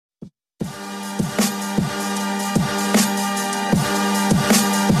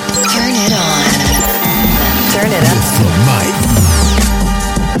It's the mic.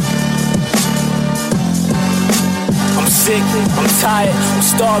 I'm sick, I'm tired, I'm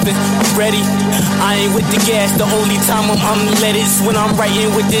starving, I'm ready. I ain't with the gas, the only time I'm unleaded is when I'm writing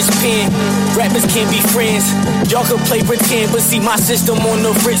with this pen. Rappers can't be friends, y'all can play pretend, but see my system on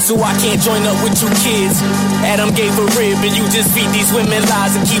the fritz, so I can't join up with you kids. Adam gave a rib, and you just feed these women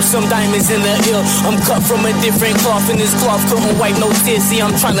lies and keep some diamonds in the ear. I'm cut from a different cloth, and this cloth couldn't wipe no tears. See,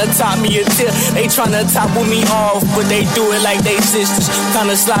 I'm trying to top me a tear, they trying to topple me off, but they do it like they sisters,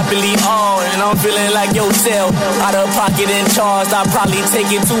 kinda sloppily all, and I'm feeling like yourself, out of pocket and charged. I probably take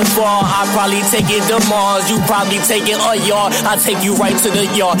it too far, I probably take it to Mars, you probably take it a yard, I take you right to the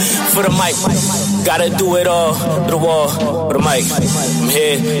yard for the mic. Gotta do it all for the wall, for the mic. I'm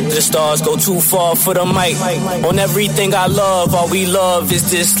here to the stars, go too far for the mic. On everything I love, all we love is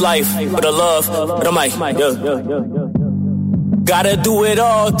this life. For the love, for the mic. Yeah. Gotta do it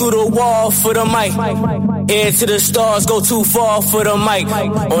all through the wall for the mic. Head to the stars, go too far for the mic.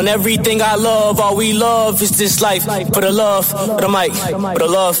 On everything I love, all we love is this life. For the love, for the mic. For the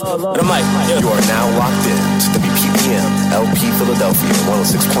love, for the mic. Yeah. You are now locked in to WPPM LP Philadelphia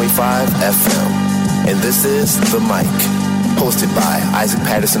 106.5 FM. And this is The Mic, hosted by Isaac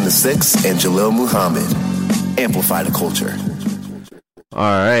Patterson VI and Jalil Muhammad. Amplify the culture. All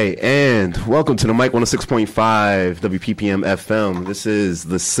right, and welcome to The Mic 106.5 WPPM FM. This is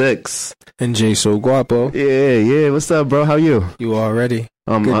The Six. And Jay So Guapo. Yeah. What's up, bro? How you? You already.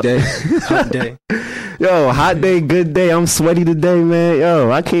 Good day. Hot day. Yo, hot day, good day. I'm sweaty today, man. Yo,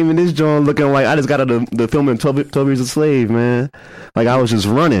 I came in this joint looking like I just got out of the film in 12 Years a Slave, man. Like I was just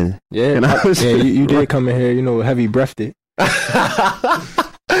running. Yeah, and you did come in here, heavy breathed.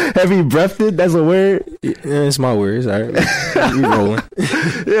 Heavy breathed? That's a word? Yeah, it's my words. All right. You rolling.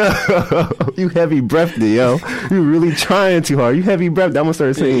 Yeah. You heavy breathed, yo. You really trying too hard. You heavy breathed. I'm going to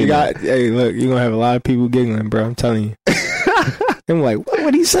start saying hey, look, you're going to have a lot of people giggling, bro. I'm telling you. I'm like,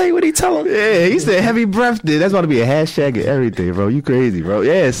 what'd he say? What'd he tell him? Yeah, he said heavy breathed. That's about to be a hashtag and everything, bro. You crazy, bro.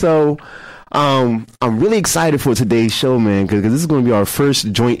 Yeah, so I'm really excited for today's show, man, because this is going to be our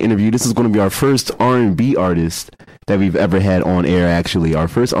first joint interview. This is going to be our first R&B artist that we've ever had on air, actually. Our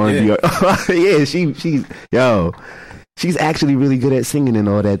first R&B artist. Yeah, she's actually really good at singing and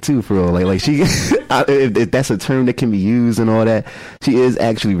all that, too, for real. Like she, if that's a term that can be used and all that, she is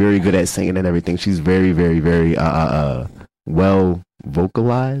actually very good at singing and everything. She's very, very, very, well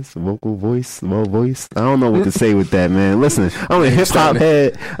vocalized, vocal voice. I don't know what to say with that, man. Listen, I'm a hip hop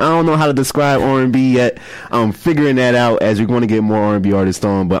head. I don't know how to describe R&B yet. I'm figuring that out as we're going to get more R&B artists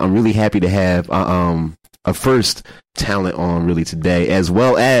on. But I'm really happy to have a first talent on really today, as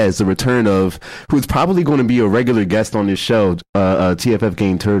well as the return of who's probably going to be a regular guest on this show, TFF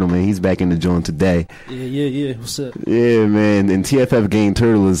Game Turtle, man. He's back in the joint today. Yeah. What's up? Yeah, man. And TFF Game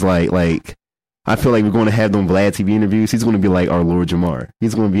Turtle is like. I feel like we're going to have them Vlad TV interviews. He's going to be like our Lord Jamar.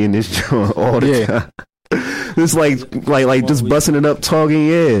 He's going to be in this show all the time. It's like just busting it up, talking,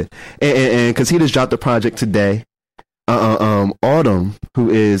 yeah. And because he just dropped the project today. Autumn,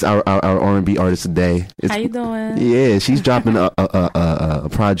 who is our R&B artist today. How you doing? Yeah, she's dropping a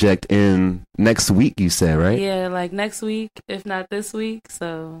project in next week, you said, right? Yeah, like next week, if not this week,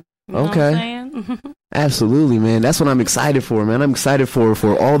 so... You know okay. What I'm saying? Absolutely, man. That's what I'm excited for, man. I'm excited for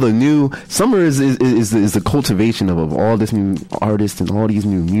all the new summer is the cultivation of all this new artists and all these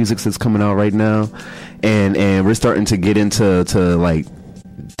new musics that's coming out right now, and we're starting to get into like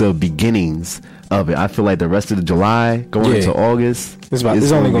the beginnings of it. I feel like the rest of the July going into August, it's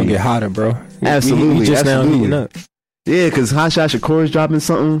only gonna get hotter, bro. Absolutely, we just absolutely. now heating up. Yeah, because Hot Shot Shakur is dropping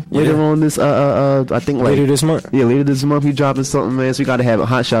something later on this. I think like later this month. Yeah, later this month he's dropping something, man. So we got to have a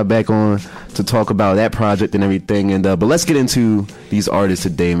Hot Shot back on to talk about that project and everything. And but let's get into these artists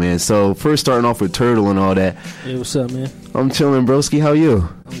today, man. So first, starting off with Turtle and all that. Yeah, what's up, man? I'm chilling, broski. How you?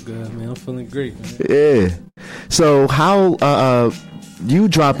 I'm good, man. I'm feeling great, man. Yeah. So how you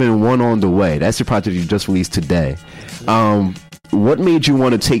dropping One on the Way? That's your project you just released today. What made you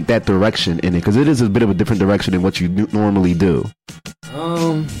want to take that direction in it? Because it is a bit of a different direction than what you normally do.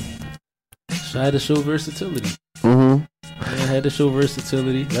 I had to show versatility. Mm-hmm. I had to show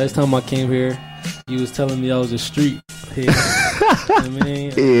versatility. Last time I came here, you was telling me I was a street head. I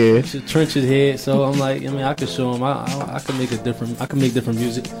mean, yeah, trenches head. So I'm like, I could show him. I can make different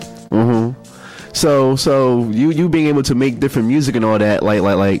music. Mm-hmm. So you being able to make different music and all that,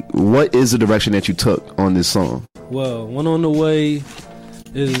 like what is the direction that you took on this song? Well, One on the Way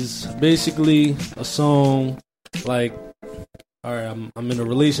is basically a song like, all right, I'm in a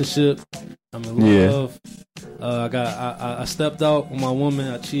relationship, I'm in love. I stepped out with my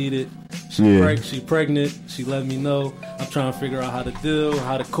woman, I cheated. She pregnant, she let me know. I'm trying to figure out how to deal,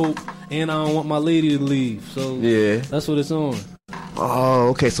 how to cope, and I don't want my lady to leave. So Yeah. that's what it's on. Oh,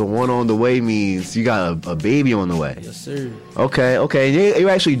 okay. So one on the way means you got a baby on the way. Yes, sir. Okay, okay. You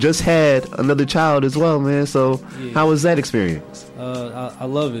actually just had another child as well, man. So how was that experience? I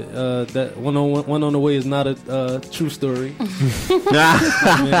love it. That one on the way is not a true story.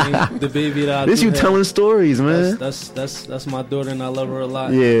 Man, the baby that I This do you have, telling stories, man. that's my daughter, and I love her a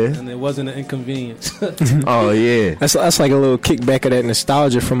lot. Yeah. And it wasn't an inconvenience. Oh yeah, That's like a little kickback of that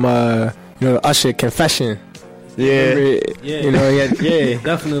nostalgia from Usher Confession. yeah. Remember it? Yeah. You know, yeah.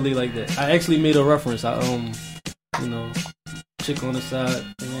 Definitely like that. I actually made a reference. I chick on the side.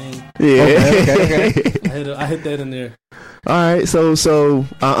 Yeah. Okay. I hit that in there. All right. So,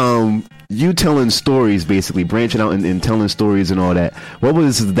 you telling stories, basically branching out and telling stories and all that. What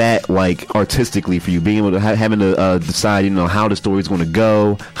was that like artistically for you? Being able to having to decide, how the story's going to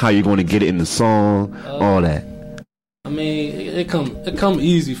go, how you're going to get it in the song, all that. I mean, it come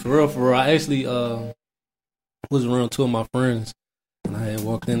easy for real. I actually was around two of my friends, and I had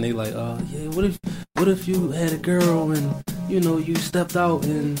walked in. They like, yeah, what if you had a girl and you stepped out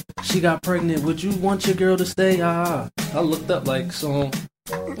and she got pregnant? Would you want your girl to stay? I looked up like song.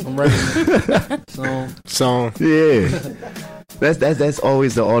 I'm writing song. Yeah. That's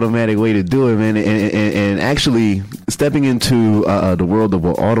always the automatic way to do it, man. And actually stepping into the world of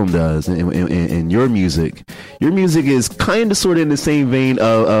what Autumn does and your music is kind of sort of in the same vein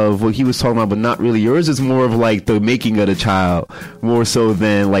of what he was talking about, but not really. Yours is more of like the making of the child, more so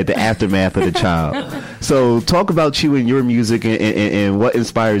than like the aftermath of the child. So talk about you and your music and what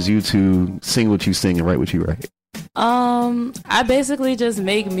inspires you to sing what you sing and write what you write. I basically just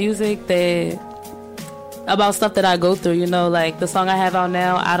make music about stuff that I go through, like the song I have out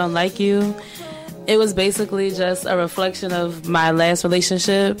now, I Don't Like You. It was basically just a reflection of my last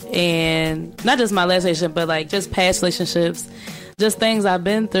relationship, and not just my last relationship, but like just past relationships, just things I've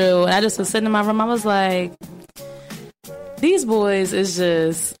been through. And I just was sitting in my room, I was like, these boys is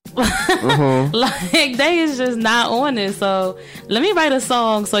just like they is just not on it. So let me write a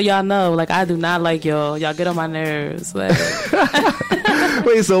song so y'all know, like, I do not like y'all get on my nerves. Like,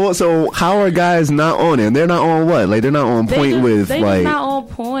 wait, so how are guys not on it? They're not on what? Like they're not on point with they like not on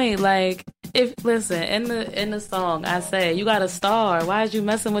point. Like, if listen, in the song I say you got a star, why is you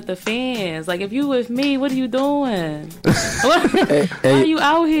messing with the fans? Like, if you with me, what are you doing? Why are you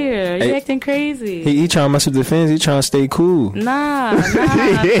out here? You acting crazy. He trying to mess with the fans. He trying to stay cool. Nah.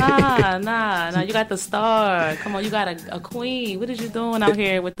 You got the star. Come on, you got a queen. What is you doing out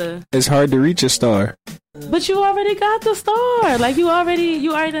here with the? It's hard to reach a star. But you already got the star. Like you already.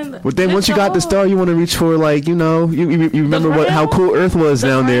 But then once you got the star, you want to reach for like you remember how cool Earth was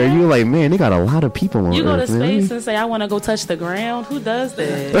down there. You're like, man, they got a lot of people on Earth. You go to space man. and say, I want to go touch the ground. Who does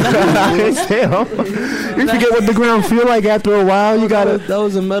that? Damn. You forget what the ground feel like after a while. You gotta. That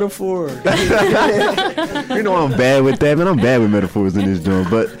was a metaphor. I'm bad with that, man. I'm bad with metaphors in this joint.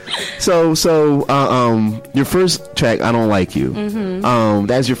 But so your first track, I Don't Like You. Mm-hmm.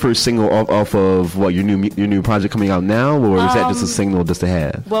 That's your first single off of what your new project coming out now, or is that just a single just to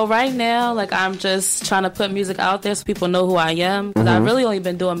have? Well, right now, like, I'm just trying to put music out there so people know who I am. Because I've really only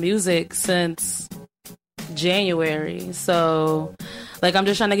been doing music since January. So, like, I'm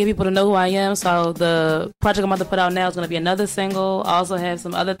just trying to get people to know who I am. So the project I'm about to put out now is going to be another single. I also have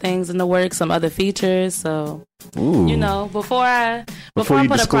some other things in the works, some other features. So, before I put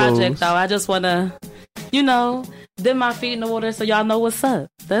a project out, I just want to, dip my feet in the water so y'all know what's up.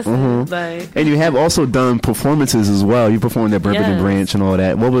 That's it. Like, and you have also done performances as well. You performed at Bourbon and Branch and all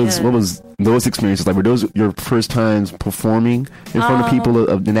that. What was those experiences like? Were those your first times performing in front of people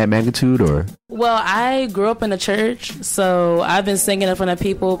in that magnitude, or? Well, I grew up in a church, so I've been singing in front of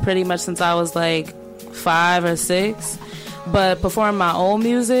people pretty much since I was like 5 or 6. But performing my own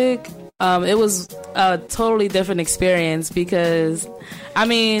music, it was a totally different experience because, I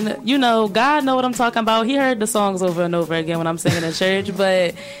mean, God know what I'm talking about. He heard the songs over and over again when I'm singing in church,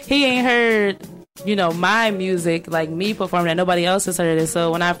 but he ain't heard, my music, like me performing that. Nobody else has heard it.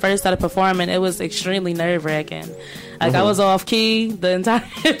 So when I first started performing, it was extremely nerve-wracking. Like, I was off key the entire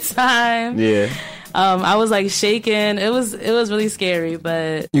time. Yeah. I was like shaking. It was really scary,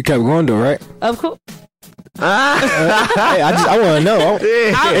 but you kept going though, right? Of course. I want to know.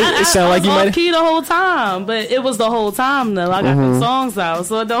 It sounded like you might might key the whole time, but it was the whole time though. I got the songs out,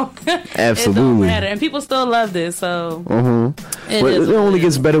 so it don't absolutely it don't matter, and people still loved it. So it only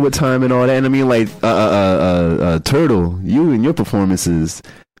gets better with time and all that. And I mean, like Turtle, you and your performances.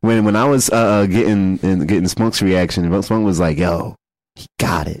 When I was getting Spunk's reaction, Spunk was like, "Yo, he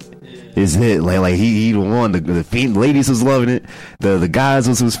got it. It's it. Like he won. The ladies was loving it. The guys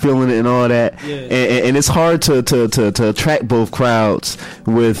was feeling it and all that. Yeah. And it's hard to attract both crowds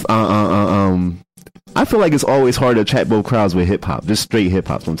with I feel like it's always hard to attract both crowds with hip hop, just straight hip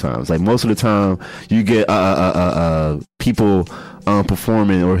hop sometimes. Like most of the time you get people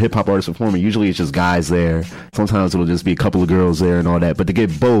performing or hip hop artists performing. Usually it's just guys there. Sometimes it'll just be a couple of girls there and all that. But to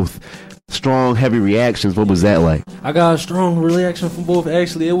get both strong, heavy reactions, what was that like? I got a strong reaction from both.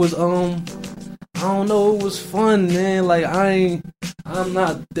 Actually, it was I don't know, it was fun, man. Like I'm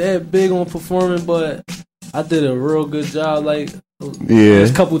not that big on performing, but I did a real good job. Like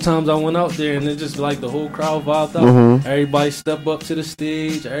there's a couple times I went out there and it just like the whole crowd vibed out. Mm-hmm. Everybody stepped up to the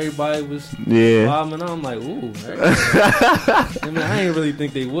stage. Everybody was vibing. I'm like, ooh. I mean, I didn't really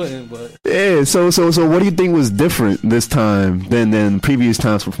think they wouldn't, but yeah. So what do you think was different this time than previous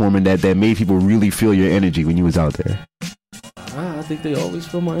times performing that made people really feel your energy when you was out there? I think they always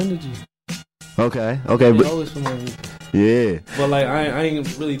feel my energy. Okay, They always feel my energy. Yeah. But like I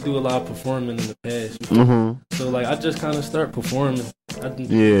ain't really do a lot of performing in the past. Mm-hmm. So like I just kind of start performing.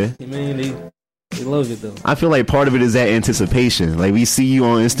 Yeah. Man, they love it though. I feel like part of it is that anticipation. Like we see you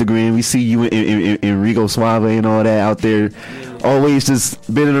on Instagram, we see you in Rigo Suave and all that out there, always just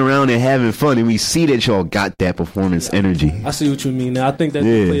spinning around and having fun, and we see that y'all got that performance energy. I see what you mean. Now I think that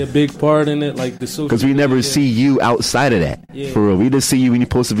they play a big part in it, like the social. Because we never see you outside of that. Yeah. For real, we just see you when you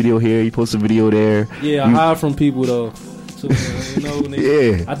post a video here, you post a video there. Yeah, I hide from people though. So, you know, when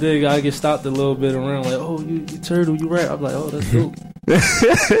Yeah. I get stopped a little bit around, like, oh, you turtle, you rap. I'm like, oh, that's dope.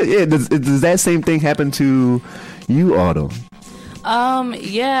 Yeah, does that same thing happen to you, Autumn?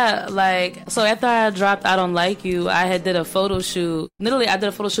 Yeah, like, so after I dropped I Don't Like You, I had did a photo shoot. Literally, I did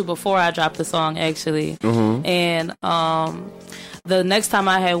a photo shoot before I dropped the song, actually. Mm-hmm. And the next time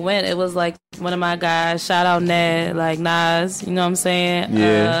I had went, it was like one of my guys, shout out Ned, like Nas, you know what I'm saying?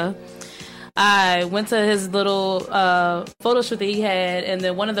 Yeah. I went to his little photo shoot that he had, and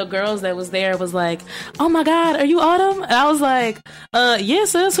then one of the girls that was there was like, "Oh my God, are you Autumn?" And I was like, "Yeah,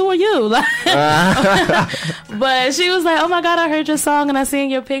 sis, who are you?" Like, but she was like, "Oh my God, I heard your song and I seen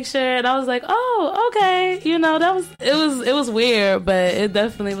your picture," and I was like, "Oh, okay." You know, it was weird, but it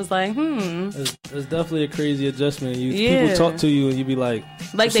definitely was like, It's definitely a crazy adjustment. People talk to you and you be like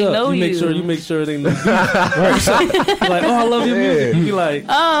they up? know you. You make sure they know you. Right? So, like, oh, I love your music. You be like,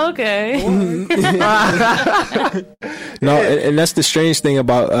 oh, okay. No, and that's the strange thing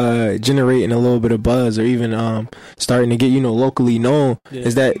about generating a little bit of buzz, or even starting to get locally known,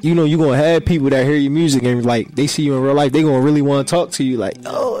 is that you gonna have people that hear your music and like they see you in real life, they gonna really want to talk to you, like,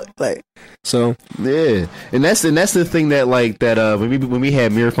 oh, like, so yeah. And that's the thing that when we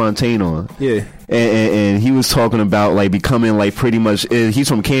had Mir Fontaine on, and he was talking about like becoming like pretty much, he's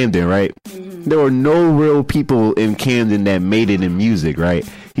from Camden, right? There were no real people in Camden that made it in music, right?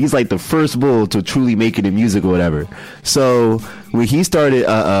 He's like the first bull to truly make it in music or whatever. So when he started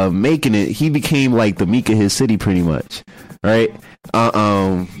making it, he became like the Meek of his city pretty much, right?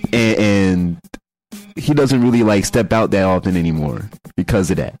 And he doesn't really like step out that often anymore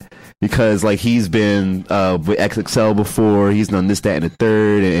because of that. Because like he's been with XXL before, he's done this, that, and the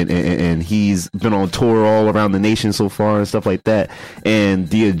third, and he's been on tour all around the nation so far and stuff like that. And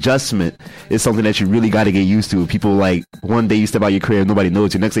the adjustment is something that you really got to get used to. People like one day you step out your crib, nobody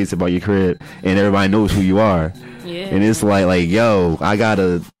knows you. Next day you step out your crib, and everybody knows who you are. Yeah. And it's like yo, I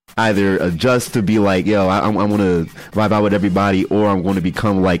gotta either adjust to be like yo, I'm gonna vibe out with everybody, or I'm going to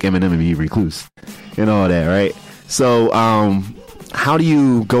become like Eminem and be recluse and all that, right? So how do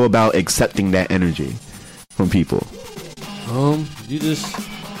you go about accepting that energy from people? You just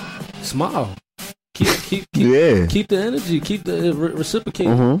smile. Keep the energy. Keep the reciprocate.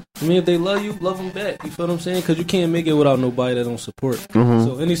 I mean, if they love you, love them back. You feel what I'm saying? Because you can't make it without nobody that don't support.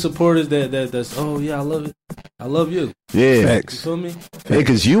 So any supporters that's oh yeah, I love it. I love you. Yeah, facts. You feel me? Yeah,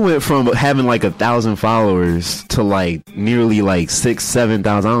 because you went from having like 1,000 followers to like nearly like 6,000-7,000.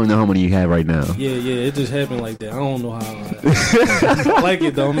 I don't know how many you have right now. Yeah. It just happened like that. I don't know how. I like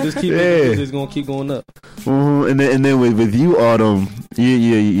it though. I'm just it's just gonna keep going up. And then with you, Autumn,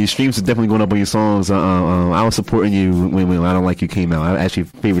 your streams are definitely going up on your songs. I was supporting you when I Don't Like You came out. I actually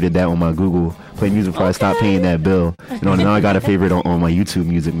favorited that on my Google Play Music before I stopped paying that bill. Now I got a favorite on my YouTube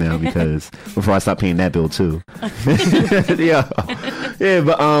Music now because before I stopped paying that bill too. Yeah,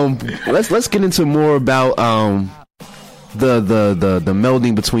 but let's get into more about the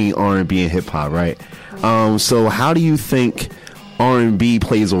melding between R&B and hip hop, right? So how do you think R&B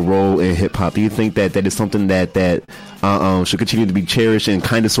plays a role in hip hop? Do you think that is something that should continue to be cherished and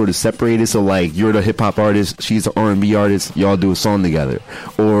kind of sort of separated? So like, you're the hip hop artist, she's the R&B artist, y'all do a song together,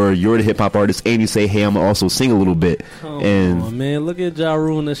 or you're the hip hop artist and you say, hey, I'm gonna also sing a little bit. Come on, man, look at Ja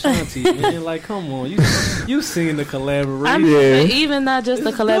Rule and Ashanti, man. Like, come on, you singing the collaboration. I mean, even not just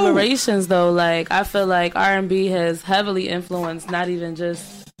the collaborations though. Like, I feel like R&B has heavily influenced not even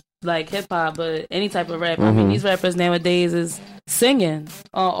just like hip hop, but any type of rap. I mean, these rappers nowadays is singing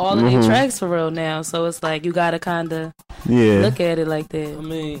on all of their tracks for real now. So it's like you gotta kind of look at it like that. I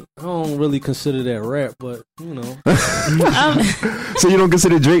mean, I don't really consider that rap, but you know. So you don't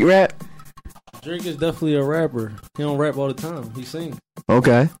consider Drake rap? Drake is definitely a rapper. He don't rap all the time. He sings.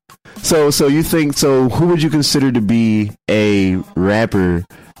 Okay. So you think, so who would you consider to be a rapper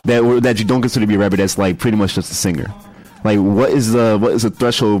that you don't consider to be a rapper that's like pretty much just a singer? Like, what is the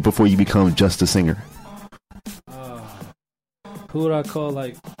threshold before you become just a singer? Who would I call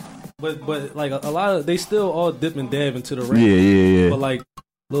like? But like a lot of, they still all dip and dab into the rap. Yeah. But like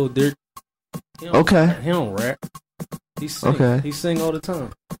Lil Durk, he don't rap. He sing. Okay. He sing all the time.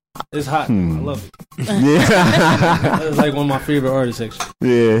 It's hot. I love it. Yeah. It's like one of my favorite artists, actually.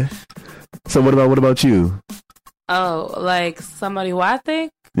 Yeah. So what about you? Oh, like somebody who I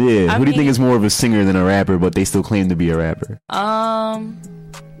think? Yeah. Who do you think is more of a singer than a rapper, but they still claim to be a rapper?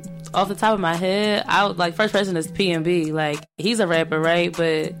 Off the top of my head, I would like first person is PNB. Like, he's a rapper, right?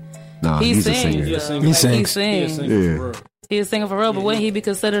 But he's a singer. He sings. He sings. He's a singer for real, but wouldn't he be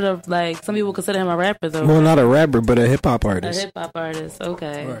considered some people consider him a rapper though? Well, not a rapper, but a hip hop artist. A hip hop artist,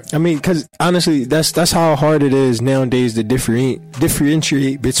 okay. Right. I mean, because honestly, that's how hard it is nowadays to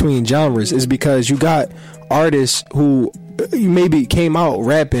differentiate between genres. Is because you got artists who maybe came out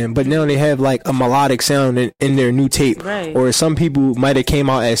rapping, but now they have like a melodic sound in their new tape. Right. Or some people might have came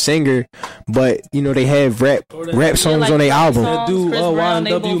out as singer, but you know they have rap songs like on their album. That dude,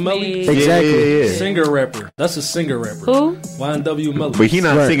 YNW Melly. Exactly. Yeah. Singer rapper. That's a singer rapper. Who? YNW Melly. But he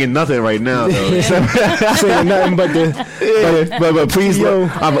not singing nothing right now though. Singing nothing but the but please, yo,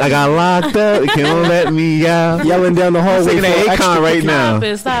 I got locked up. They can't let me out. Yelling down the hallway. He's singing that Akon right now.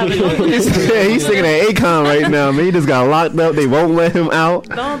 Stop it. Yeah, he's singing that Akon right now. Man, he just got locked up. They won't let him out.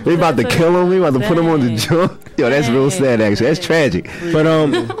 They about to kill him. They about to put him on the junk. Yo, that's real sad. Actually, that's tragic. But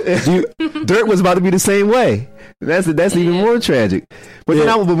Dirk was about to be the same way. That's even more tragic. But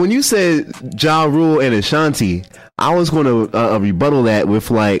but when you said Ja Rule and Ashanti, I was going to rebuttal that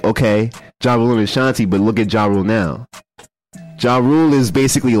with like, okay, Ja Rule and Ashanti, but look at Ja Rule now. Ja Rule is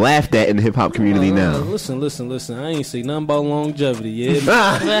basically laughed at in the hip hop community now. Listen. I ain't say nothing about longevity. Yeah,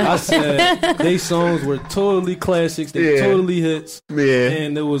 I said they songs were totally classics. They totally hits. Yeah,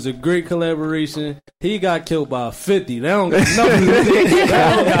 and it was a great collaboration. He got killed by 50. That don't got nothing to do.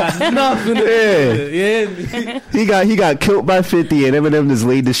 That don't got nothing to do. Yeah, he got killed by 50, and Eminem just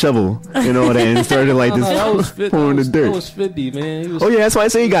laid the shovel and all that and started like this pouring the dirt. That was 50, man. That's why I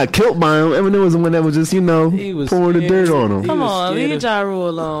say he got killed by him. Eminem was the one that was just pouring the dirt on him. Come on, leave Ja Rule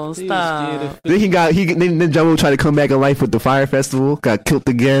alone. Stop. Then Ja Rule tried to come back in life with the Fire Festival. Got killed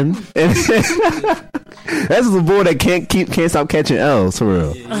again. That's the boy that can't stop catching L's for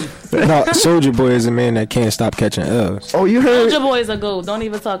real. No, Soulja Boy is a man that can't stop catching L's. Oh, you heard? Soulja Boy is a GOAT. Don't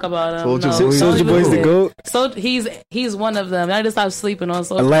even talk about him. Soulja Boy is the GOAT. So he's one of them. I just stop sleeping on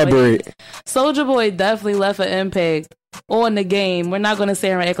Soulja Boy. Elaborate. Soulja Boy definitely left an impact on the game. We're not going to sit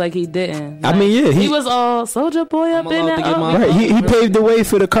here and act like he didn't. I mean, yeah, he was all Soulja Boy up in that. Right, he paved the way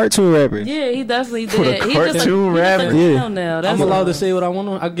for the cartoon rappers. Yeah, he definitely did. For the cartoon rapper. Yeah. I'm allowed to say what I want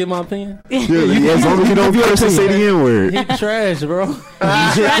to. I give my opinion. Yeah, as long as you don't curse and say the N word. He trash, bro.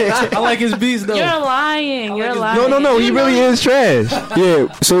 I like his beats though. You're lying. You're lying. No. He really is trash. Yeah,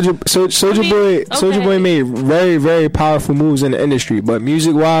 Soulja Boy made very, very powerful moves in the industry, but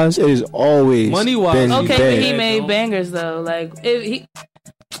music wise, it is always money wise. been okay, bad. but he made bangers though. Like radio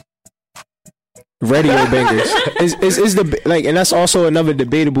bangers is the like, and that's also another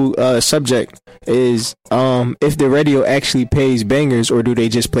debatable subject is if the radio actually plays bangers or do they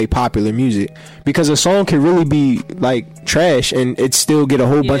just play popular music, because a song can really be like trash and it still get a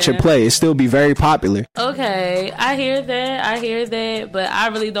whole bunch of play, it still be very popular. Okay, I hear that, but I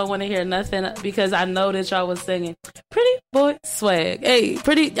really don't want to hear nothing because I know that y'all was singing Pretty Boy Swag. Hey,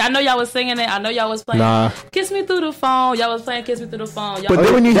 I know y'all was singing it. I know y'all was playing Kiss Me Through the Phone. Y'all was playing Kiss Me Through the Phone. But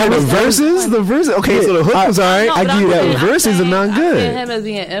then when you hear the verses okay. So the hook was alright. No, I but give you I'm that. saying- Verses are not I'm saying good. him as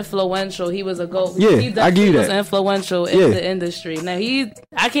being influential. He was a GOAT. Yeah, He I give you was that. influential in Yeah. the industry. Now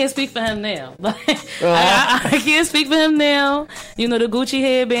I can't speak for him now. I can't speak for him now. You know, the Gucci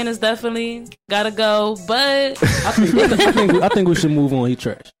headband is definitely gotta go. But I think we should move on. He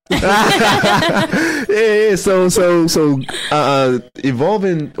trash. Yeah. So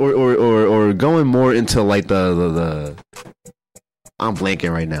evolving or going more into like the I'm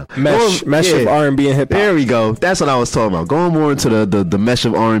blanking right now. Mesh of R&B and hip hop. There we go. That's what I was talking about. Going more into the mesh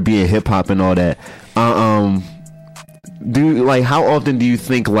of R&B and hip hop and all that. How often do you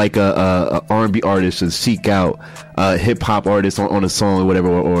think like a R&B artist should seek out a hip hop artist on a song or whatever,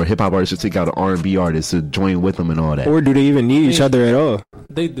 or hip hop artist should seek out an R&B artist to join with them and all that? Or do they even need each other at all?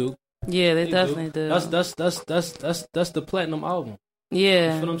 They do. yeah, they definitely do. That's the platinum album.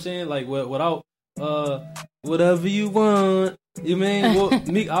 Yeah. You know what I'm saying? Like without whatever you want. You mean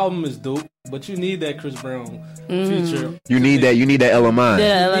Meek album is dope, but you need that Chris Brown feature. You need that LMI.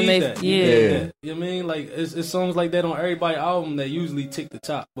 Yeah, You need LMA. that. Yeah. You need that. You know what I mean? Like it's songs like that on everybody's album that usually take the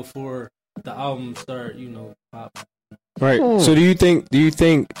top before the album start, popping. Right. So do you think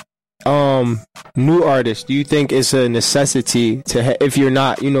new artists, do you think it's a necessity to if you're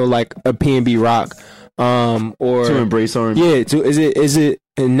not, like a P&B rock or To embrace R&B. Yeah, is it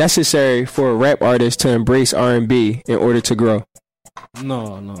necessary for a rap artist to embrace R&B in order to grow?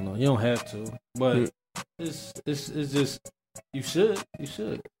 No. You don't have to. But it's just you should.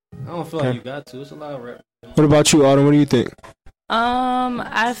 I don't feel like you got to. It's a lot of rap. What about you, Autumn? What do you think?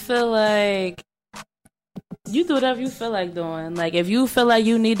 I feel like you do whatever you feel like doing. Like if you feel like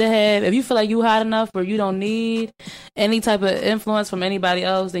if you feel like you hot enough where you don't need any type of influence from anybody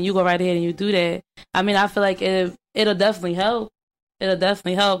else, then you go right ahead and you do that. I mean, I feel like it'll definitely help. It'll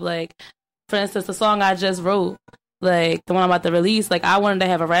definitely help. Like, for instance, the song I just wrote, like the one I'm about to release, like I wanted to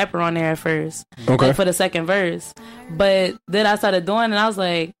have a rapper on there at first, like for the second verse. But then I started doing it and I was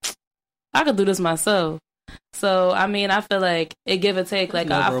like, I could do this myself. So, I mean, I feel like it give or take. Like,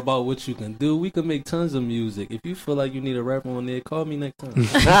 never about what you can do. We can make tons of music. If you feel like you need a rapper on there, call me next time.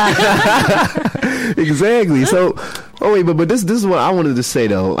 Exactly. So, but this is what I wanted to say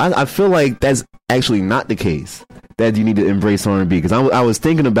though. I feel like that's actually not the case. That you need to embrace R&B, because I was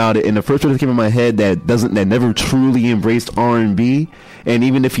thinking about it, and the first one that came in my head that never truly embraced R&B, and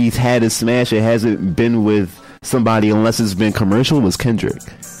even if he's had a smash, it hasn't been with somebody unless it's been commercial, was Kendrick.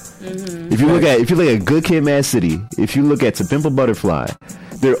 If you look at Good Kid, Mad City, if you look at To Pimp a Butterfly,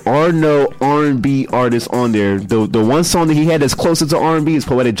 there are no R&B artists on there. The one song that he had that's closer to R&B is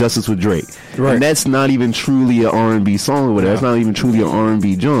Poetic Justice with Drake. Right. And that's not even truly an R&B song or whatever. That's not even truly an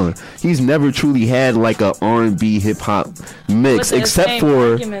R&B genre. He's never truly had like a R&B hip hop mix, except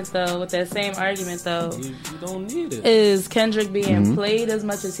for with that same argument though. You don't need it. Is Kendrick being played as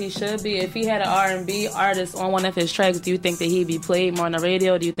much as he should be? If he had an R&B artist on one of his tracks, do you think that he'd be played more on the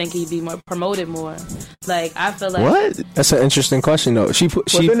radio? Do you think he'd be more promoted more? Like, I feel like what? That's an interesting question though.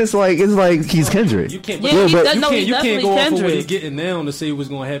 But then it's like he's Kendrick. You can't. Yeah, You he's can't go off of what Kendrick. he's getting now to say what's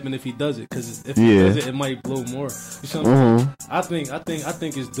going to happen if he does it. Because if he does it, it might blow more. You see what I'm saying? I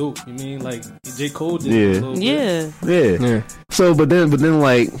think it's dope. You mean like J. Cole did it a little bit. Yeah. So, but then,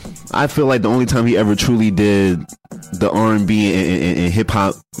 like, I feel like the only time he ever truly did the R&B and hip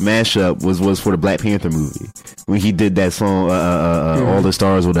hop mashup was for the Black Panther movie, when he did that song All the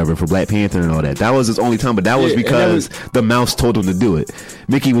Stars, or whatever, for Black Panther and all that. That was his only time, but that was because the mouse told him to do it.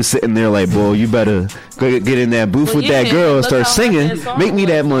 Mickey was sitting there like, boy, you better go get in that booth with that girl and start singing. Make me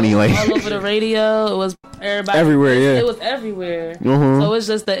that money. Like, all over the radio, it was everybody everywhere. Yeah, it was everywhere. So it's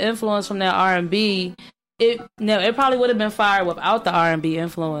just the influence from that R&B. It probably would have been fire without the R&B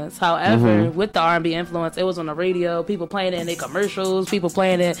influence. However, with the R&B influence, it was on the radio. People playing it in their commercials. People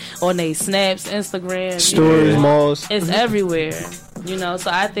playing it on their snaps, Instagram, stories, malls. It's everywhere.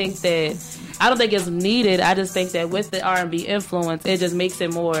 So I think that I don't think it's needed. I just think that with the R&B influence, it just makes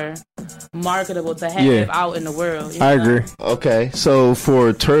it more marketable to have out in the world. I agree. Okay, so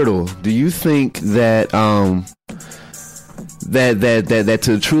for Turtle, do you think that that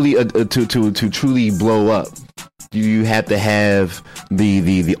to truly to truly blow up, you have to have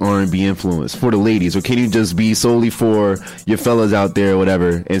the R&B influence for the ladies, or can you just be solely for your fellas out there or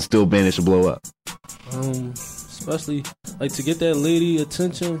whatever and still manage to blow up? Especially like to get that lady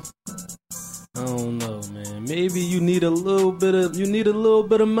attention. I don't know, man. Maybe you need a little bit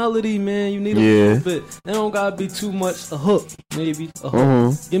of melody, man. You need a little bit. It don't gotta be too much. A hook, maybe a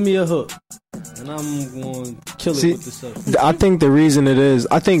hook. Give me a hook, and I'm going to kill it with this stuff. I think the reason it is,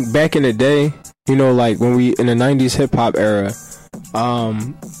 I think back in the day, like when we in the 90s hip hop era,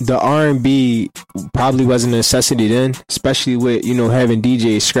 the R&B probably wasn't a necessity then, especially with, you know, having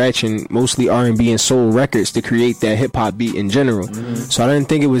DJs scratching mostly R&B and soul records to create that hip hop beat in general. So I didn't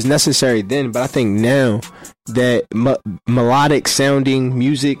think it was necessary then, but I think now that melodic sounding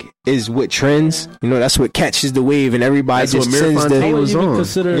music is what trends. You know, that's what catches the wave, and everybody That's just what sends Marathon the. Day was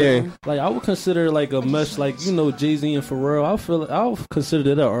on. Like I would consider like a mesh, like, you know, Jay-Z and Pharrell. I would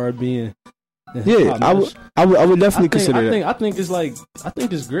consider that R&B and Yeah, I would definitely consider that. I think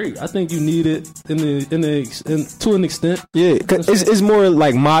it's great. I think you need it to an extent. Yeah, 'cause it's more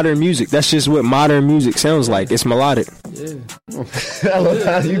like modern music. That's just what modern music sounds like. It's melodic. Yeah. I love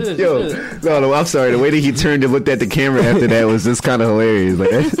how you, no, I'm sorry. The way that he turned and looked at the camera after that was just kind of hilarious.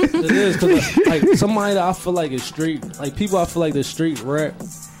 Like, It is, because like somebody that I feel like is straight, like people I feel like they're straight rap,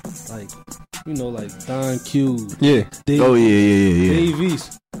 like, you know, like Don Q. Yeah.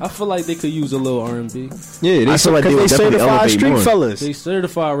 Davies. I feel like they could use a little R&B. Yeah, I feel like they would definitely certified elevate street more. fellas. They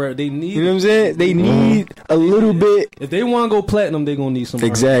certified rap. They need. You know what I'm saying? They need a little bit. If they want to go platinum, they gonna need some.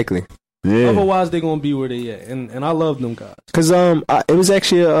 Exactly. Yeah. Otherwise, they gonna be where they at. And I love them guys. Cause it was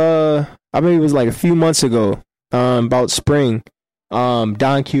actually I mean, it was like a few months ago, about spring.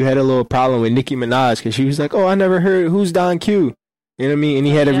 Don Q had a little problem with Nicki Minaj because she was like, "Oh, I never heard who's Don Q." You know what I mean? And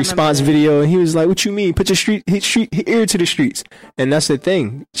he had a response video, and he was like, "What you mean? Put your ear to the streets." And that's the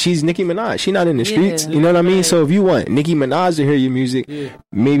thing. She's Nicki Minaj. She's not in the streets. You know what I mean? right. So if you want Nicki Minaj to hear your music,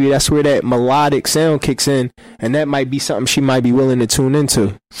 maybe that's where that melodic sound kicks in, and that might be something she might be willing to tune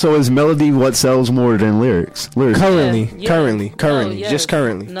into. So is melody what sells more than lyrics? Currently, yes. just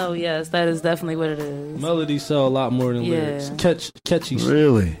currently. No, yes, that is definitely what it is. Melodies sell a lot more than lyrics. Catchy.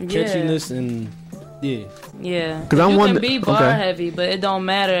 Really? Catchiness and Yeah, 'Cause I you wonder- can be bar okay. heavy, but it don't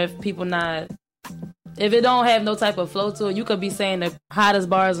matter if people not. If it don't have no type of flow to it, you could be saying the hottest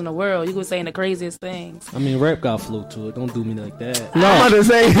bars in the world. You could be saying the craziest things. I mean, rap got flow to it. Don't do me like that. No, I'm about to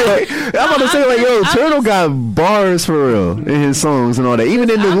say, yo, Turtle got bars for real in his songs and all that. Even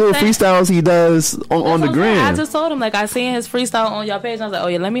in the I'm little saying- freestyles he does on the I gram. just told him, like, I seen his freestyle on your page. And I was like, oh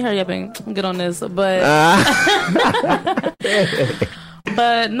yeah, let me hurry up and get on this. But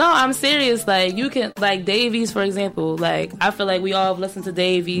but no, I'm serious. Like, you can, like Davies, for example. Like, I feel like we all have listened to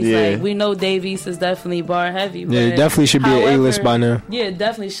Davies. Yeah. Like, we know Davies is definitely bar heavy. But Yeah, it definitely should be an A-list by now. Yeah, it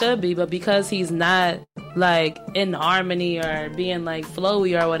definitely should be. But because he's not like in harmony or being like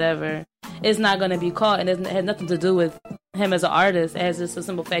flowy or whatever, it's not gonna be caught, and it has nothing to do with him as an artist. It has just a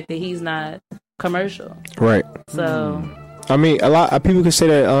simple fact that he's not commercial. Right. So I mean, a lot of people could say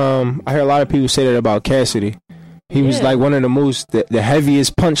that. I hear a lot of people say that about Cassidy. He was like one of the most, the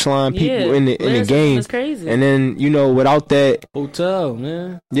heaviest punchline people in the game. It's crazy. And then, you know, without that, Hotel,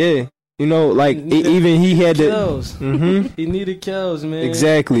 man. yeah, you know, like even he had the. Kills. He needed kills, man.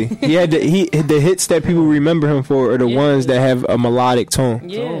 Exactly. He had the hits that people remember him for are the ones that have a melodic tone.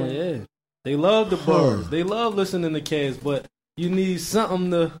 Yeah. They love the bars. They love listening to Cass, but you need something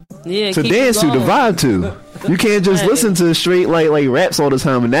to to dance to, the vibe to. You can't just listen to straight like raps all the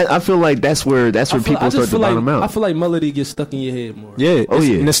time, and that I feel like that's where people start to bottom out. I feel like melody gets stuck in your head more. Yeah.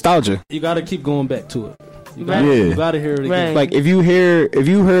 Nostalgia. You got to keep going back to it. You Right. gotta hear it again. Like if you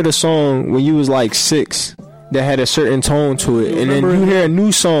heard a song when you was like 6 that had a certain tone to it, and then you hear a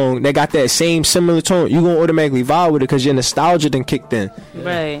new song that got that same similar tone, you gonna automatically vibe with it because your nostalgia then kicked in.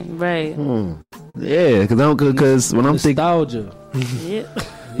 Right. Yeah, because when I'm thinking Nostalgia. Yeah.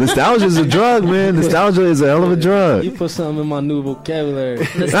 nostalgia is a drug, man. Nostalgia is a hell of a drug. You put something in my new vocabulary.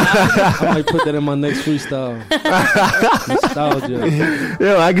 I might put that in my next freestyle. Nostalgia.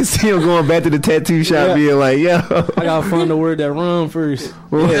 Yo, I can see him going back to the tattoo shop being like, yo. I gotta find the word that rhyme first.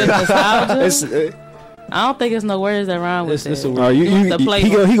 Nostalgia? I don't think it's no words that rhyme with It's it. a word.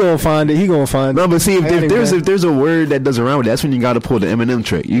 He gonna find it. He gonna find it. No, but see, if I there's a word that doesn't rhyme with it, that's when you got to pull the Eminem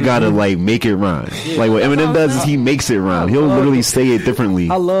trick. You got to like make it rhyme. Like what Eminem does is he makes it rhyme. He'll literally say it differently.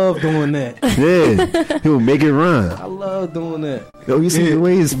 I love doing that. Yeah, he'll make it rhyme. I love doing that. Yo, you see the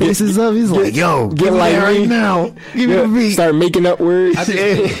way his face is up? He's like, yo, Get like like right me now. Give me the beat. Start making up words.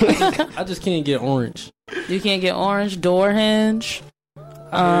 I just can't get orange. You can't get orange door hinge.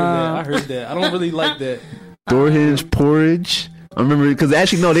 I heard that. I don't really like that. Door hinge porridge. I remember because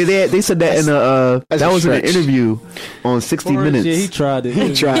actually no, they said that in a that was in an interview on 60 Orange, Minutes. Yeah, he tried it.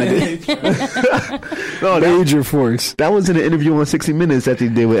 He tried it. No, Major force. that was in an interview on 60 Minutes that they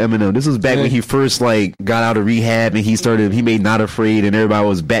did with Eminem. This was back when he first like got out of rehab and he made Not Afraid and everybody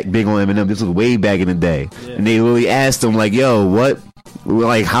was back big on Eminem. This was way back in the day, and they literally asked him like, "Yo, what?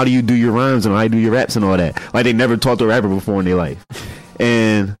 Like, how do you do your rhymes and how do you do your raps and all that?" Like they never talked to a rapper before in their life,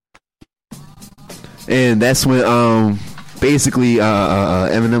 and that's when basically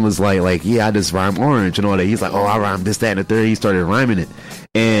Eminem was like, yeah, I just rhyme orange and all that. He's like, oh, I rhyme this, that, and the third. He started rhyming it,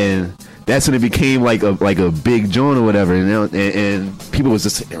 and that's when it became like a big joint or whatever. And people was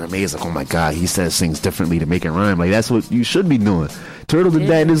just amazed, like, oh my god, he says things differently to make it rhyme. Like, that's what you should be doing. Turtle did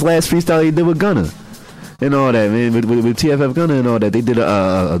that in his last freestyle he did with Gunna and all that, man. With TFF Gunna and all that, they did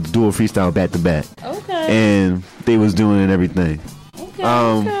a dual freestyle back to back. Okay. And they was doing it and everything. Okay.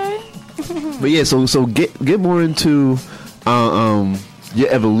 Okay. But yeah, so get more into your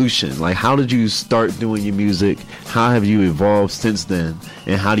evolution. Like, how did you start doing your music? How have you evolved since then?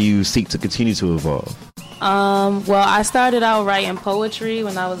 And how do you seek to continue to evolve? Well, I started out writing poetry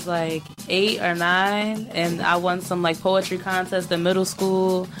when I was like 8 or 9, and I won some like poetry contest in middle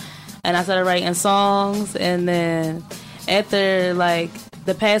school, and I started writing songs. And then after like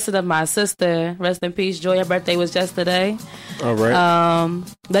the passing of my sister, rest in peace, Joy, her birthday was yesterday. All right.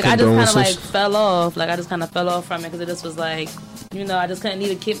 Like I just kind of like fell off. Like I just kind of fell off from it because it just was like, you know, I just couldn't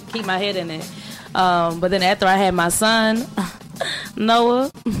need to keep my head in it. But then after I had my son,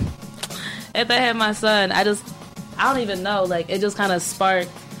 Noah, after I had my son, I don't even know. Like it just kind of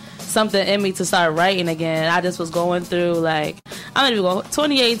sparked something in me to start writing again. I just was going through like, I'm not even going.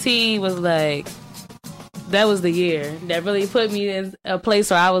 2018 was like, that was the year that really put me in a place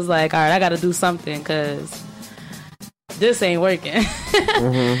where I was like, all right, I got to do something because this ain't working.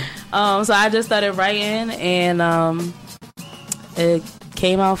 Mm-hmm. So I just started writing, and it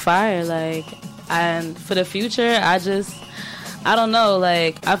came out fire. Like, and for the future, I don't know.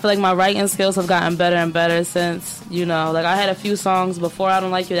 Like, I feel like my writing skills have gotten better and better since, you know, like I had a few songs before I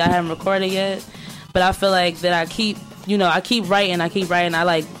Don't Like You that I haven't recorded yet, but I feel like that I keep writing. I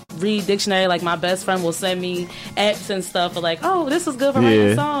like read dictionary. Like my best friend will send me apps and stuff for like, oh, this is good for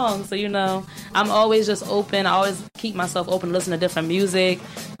writing songs. So, you know, I'm always just open. I always keep myself open to listen to different music.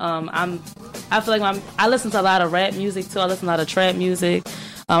 I feel like I listen to a lot of rap music too. I listen to a lot of trap music.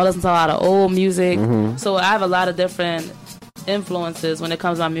 I listen to a lot of old music. Mm-hmm. So I have a lot of different influences when it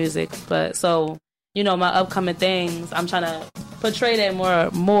comes to my music. But so, you know, my upcoming things, I'm trying to portray that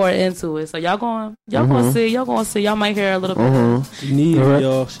more into it. So y'all gonna see, y'all might hear a little bit. She need me,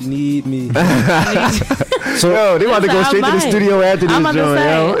 y'all. She need me. So yo, they want to go straight to the studio after this joint,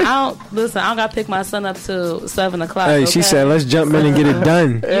 yo. I don't gotta pick my son up till 7 o'clock. Hey, okay? She said, let's jump in and get it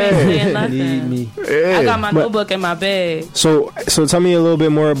done. Need me. I got my notebook in my bag. So tell me a little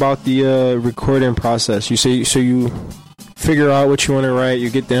bit more about the recording process. You say you figure out what you want to write, you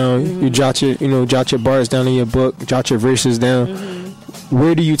get down, you jot your bars down in your book, jot your verses down.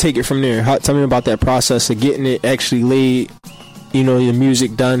 Where do you take it from there? Tell me about that process of getting it actually laid, you know, your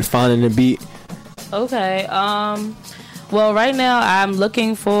music done, finding the beat. Okay. Well, right now I'm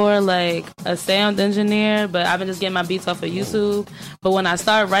looking for like a sound engineer, but I've been just getting my beats off of YouTube. But when I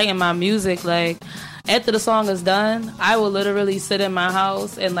start writing my music, like after the song is done, I will literally sit in my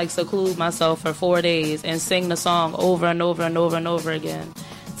house and like seclude myself for 4 days and sing the song over and over and over and over again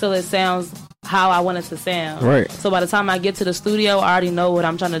till it sounds how I want it to sound. Right. So by the time I get to the studio, I already know what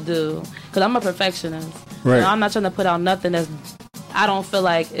I'm trying to do because I'm a perfectionist. Right. You know, I'm not trying to put out nothing that I don't feel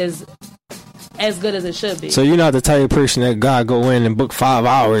like is as good as it should be. So you're not the type of person that gotta go in and book 5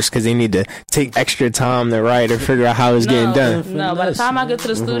 hours because they need to take extra time to write or figure out how it's getting done. No, by the time I get to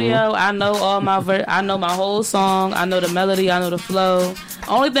the studio, I know all I know my whole song. I know the melody. I know the flow.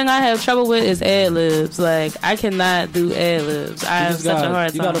 Only thing I have trouble with is ad libs. Like I cannot do ad libs. I have such a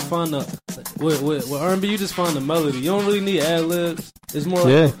hard time. You gotta find with R&B. You just find the melody. You don't really need ad libs. It's more.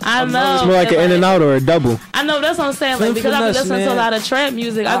 I know. It's more like an in and out or a double. I know. That's what I'm saying. Like because I be listening to a lot of trap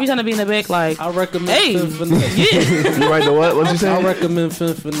music. I be trying to be in the back like. I recommend Finn Finesse. You right the what? What you saying? I recommend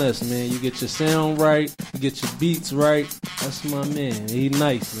Finn Finesse, man. You get your sound right, you get your beats right. That's my man. He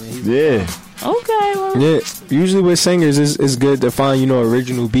nice, man. Okay. Well. Yeah. Usually with singers, it's good to find, you know,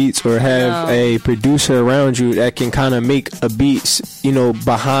 original beats or have a producer around you that can kind of make a beat, you know,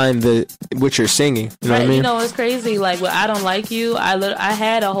 behind what you're singing. You know what I mean? You know, it's crazy. Like with I Don't Like You, I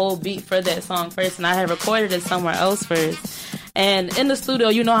had a whole beat for that song first, and I had recorded it somewhere else first. And in the studio,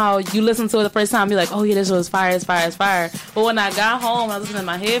 you know how you listen to it the first time, you're like, oh yeah, this was fire, it's fire, it's fire. But when I got home, I was listening to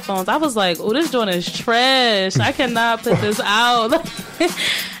my headphones, I was like, oh, this joint is trash. I cannot put this out.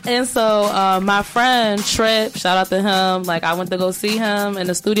 And so my friend Trip, shout out to him, like I went to go see him in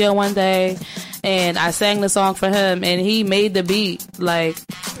the studio one day, and I sang the song for him, and he made the beat, like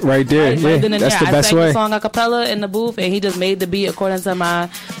right there. Right that's the best way. I sang the song a cappella in the booth, and he just made the beat according to my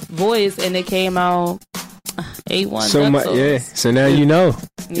voice, and it came out 8-1. So much, so now you know.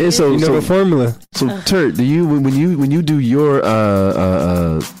 So you know the formula. So Turt, do you when you do your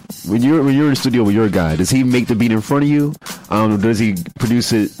when you're in the studio with your guy, does he make the beat in front of you? Does he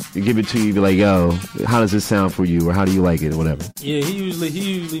produce it, give it to you, be like, yo, how does this sound for you, or how do you like it, or whatever? Yeah, he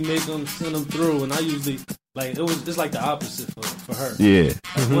usually make them, send them through, and I usually like it's like the opposite for her. Yeah.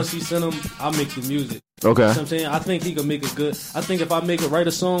 Like, once he send them, I make the music. Okay. You know what I'm saying? I think he could make it good. I think if I make it write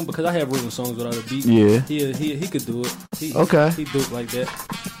a song, because I have written songs without a beat. Yeah. He could do it. He do it like that.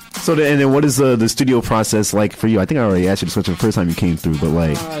 So and then what is the studio process like for you? I think I already asked you this question the first time you came through, but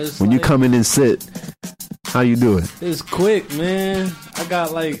like when you come in and sit, how do you do it? It's quick, man. I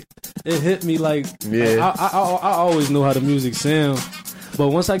got like it hit me like I always know how the music sounds, but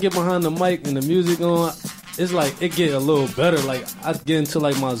once I get behind the mic and the music on, it's like it get a little better. Like I get into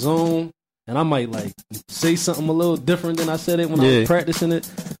like my zone, and I might like say something a little different than I said it when I was practicing it.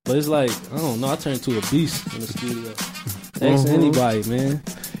 But it's like I don't know. I turn into a beast in the studio. Ask anybody, man.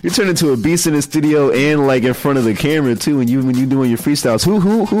 You turn into a beast in the studio and like in front of the camera too. When you doing your freestyles,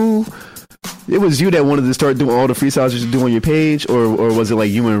 who? It was you that wanted to start doing all the freestyles you should do on your page, or was it like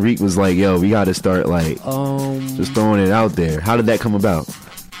you and Reek was like, yo, we got to start like just throwing it out there? How did that come about?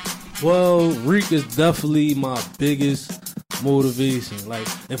 Well, Reek is definitely my biggest motivation. Like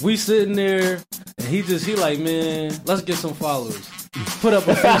if we sitting there and he like, man, let's get some followers. Put up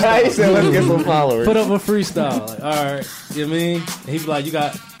a freestyle. He said, let's get some followers. Put up a freestyle. Like, all right, you know what I mean? And he be like, you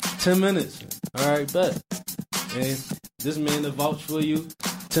got 10 minutes. All right, bet. And this man to vouch for you.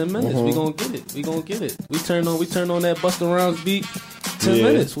 10 minutes. We gonna get it. We gonna get it. We turn on that Busta Rhymes beat. 10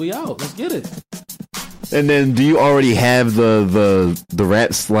 minutes. We out. Let's get it. And then, do you already have the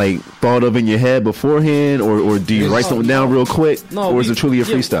raps like thought of in your head beforehand, or do you write something down real quick? No, or is it truly a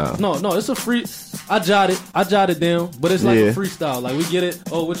freestyle? No, it's a free. I jot it down, but it's like a freestyle. Like we get it.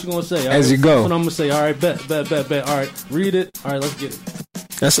 Oh, what you gonna say? All As right, you go. What I'm gonna say? All right, bet. All right, read it. All right, let's get it.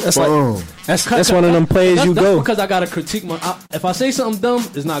 That's one of them plays you go. Because I gotta critique if I say something dumb,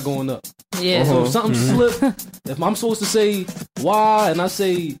 it's not going up. Yeah. So if something slip, if I'm supposed to say why and I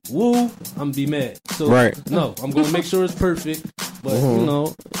say woo, I'm gonna be mad. So no, I'm gonna make sure it's perfect. But you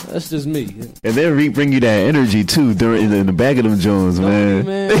know, that's just me. And then Reek bring you that energy too in the back of them Jones,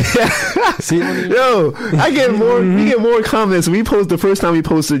 man. See, yo, I get more. We get more comments. The first time we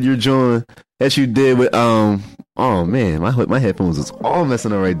posted your joint that you did with Oh man, my headphones is all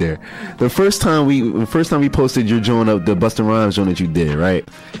messing up right there. The first time we posted your joint up, the Busta Rhymes joint that you did, right?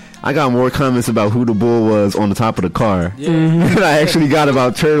 I got more comments about who the bull was on the top of the car. Yeah. And I actually got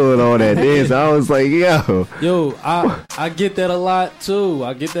about Turtle and all that dance. I was like, yo, I get that a lot too.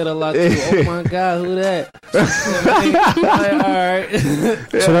 Oh my god, who that? All right.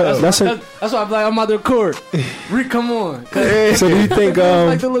 That's why I'm like, I'm out there court. Rick, come on. So do you think? I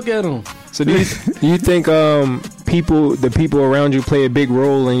like to look at him. So do you think the people around you play a big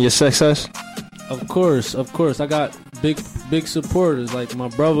role in your success? Of course. I got big supporters like my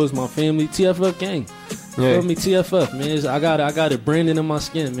brothers, my family, TFF gang. Feel me, TFF, man. I got it branding in my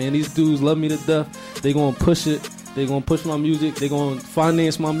skin, man. These dudes love me to death. They gonna push it. They gonna push my music. They gonna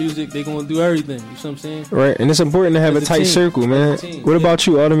finance my music. They gonna do everything. You see what I'm saying? Right, and it's important to have a tight circle, man. What about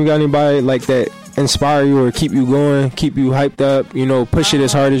you, Autumn? You got anybody like that inspire you or keep you going, keep you hyped up? You know, push it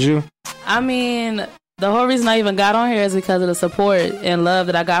as hard as you. I mean, the whole reason I even got on here is because of the support and love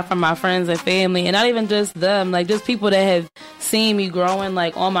that I got from my friends and family, and not even just them, like just people that have seen me growing,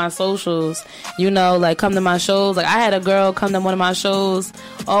 like on my socials, you know, like come to my shows. Like I had a girl come to one of my shows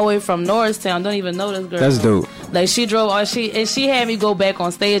all the way from Norristown. Don't even know this girl. That's dope. Like she drove, she had me go back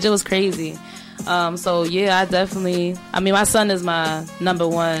on stage. It was crazy. So yeah, I mean, my son is my number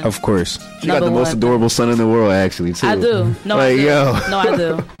one. Of course. She got the most adorable son in the world, actually, too. I do. No, like, I do. Yo. No, I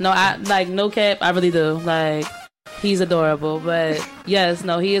do. No, I like no cap. I really do. Like, he's adorable. But yes,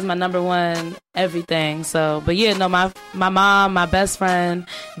 no, he is my number one everything. So, but yeah, no, my mom, my best friend,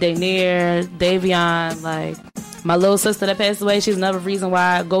 Daenerys, Davion, like my little sister that passed away. She's another reason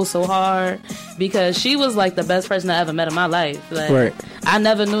why I go so hard, because she was like the best person I ever met in my life. Like, right. I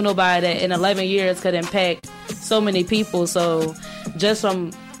never knew nobody that in 11 years could impact so many people. So just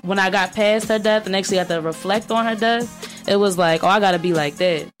from when I got past her death and actually had to reflect on her death, it was like, oh, I gotta be like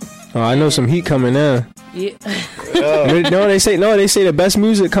that. Oh, I know some heat coming now. Yeah. No, they say the best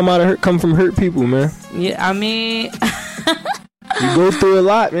music come from hurt people, man. Yeah, I mean, you go through a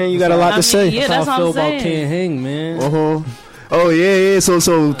lot, man. You got a lot to say. Yeah, that's how I feel about Can't Hang, man. Oh yeah.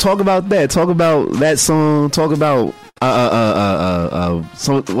 So talk about that. Talk about that song. Talk about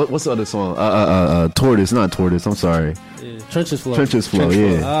what's the other song? Tortoise, not Tortoise. I'm sorry. Yeah, Trenches Flow.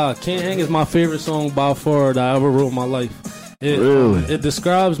 Yeah. Can't Hang is my favorite song by far that I ever wrote in my life. It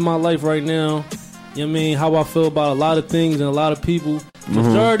describes my life right now. You know what I mean? How I feel about a lot of things and a lot of people.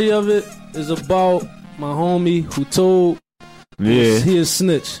 Majority of it is about my homie who told Yeah. He a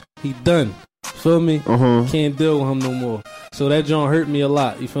snitch. He done. Feel me? Can't deal with him no more. So that joint hurt me a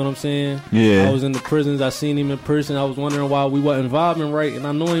lot. You feel what I'm saying? Yeah. I was in the prisons. I seen him in person. I was wondering why we wasn't vibing right. And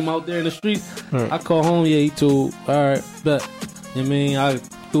I know him out there in the street. I called home. Yeah, he told, all right, bet. You know what I mean? I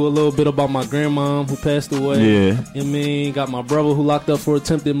threw a little bit about my grandma who passed away. Yeah. You know what I mean? Got my brother who locked up for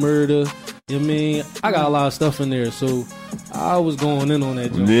attempted murder. You know what I mean? I got a lot of stuff in there. So I was going in on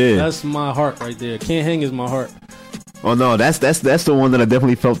that joint. Yeah. That's my heart right there. Can't Hang is my heart. Oh no, that's the one that I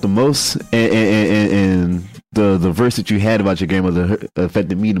definitely felt the most, and the verse that you had about your grandmother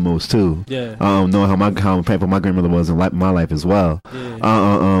affected me the most too. Yeah. Knowing how impactful my grandmother was in my life as well.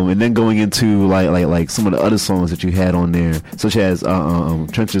 Yeah. And then going into like some of the other songs that you had on there, such as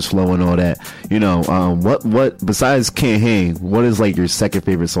Trenches Flow and all that. You know, what besides Can't Hang, what is like your second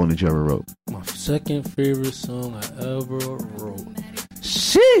favorite song that you ever wrote? My second favorite song I ever wrote.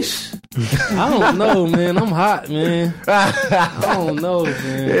 Sheesh. I don't know, man. I'm hot, man. I don't know,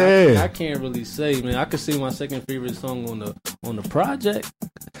 man. Yeah. I can't really say, man. I could say my second favorite song on the project.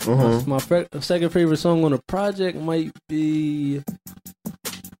 My second favorite song on the project might be.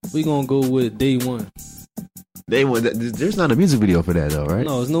 We gonna go with Day One. There's not a music video for that though, right?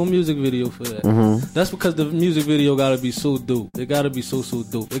 No, there's no music video for that. That's because the music video gotta be so dope. It gotta be so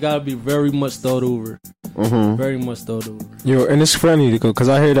dope. It gotta be very much thought over. Very much thought over. Yo, and it's funny because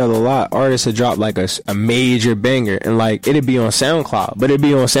I hear that a lot. Artists would drop like a major banger and like it'd be on SoundCloud, but it'd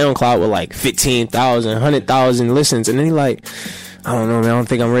be on SoundCloud with like 15,000, 100,000 listens, and then he like, I don't know, man, I don't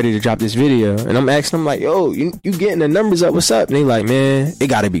think I'm ready to drop this video. And I'm asking him like, yo, you getting the numbers up? What's up? And he like, man, it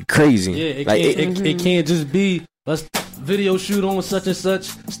gotta be crazy. Yeah, it can't just be let's video shoot on such and such,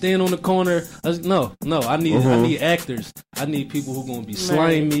 stand on the corner. No, I need actors. I need people who gonna be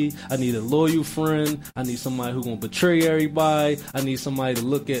slimy. I need a loyal friend. I need somebody who gonna betray everybody. I need somebody to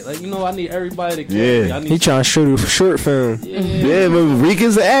look at, like, you know, I need everybody to care. Yeah. He trying to shoot a short film. Yeah, but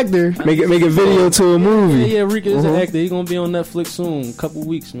Rika's an actor. Make a video to a movie. Yeah, Rika is an actor. He gonna be on Netflix soon. Couple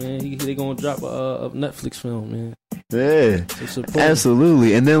weeks, man. They gonna drop a Netflix film, man. Yeah, So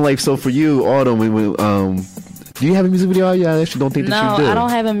absolutely. And then like, so for you, Autumn, do you have a music video out yet? I actually don't think that you do. No, I don't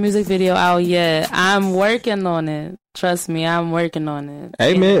have a music video out yet. I'm working on it. Trust me, I'm working on it.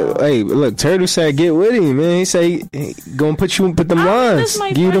 Hey, man, hey, look, Turtle said get with him, man. He said he gonna put them lines. This is my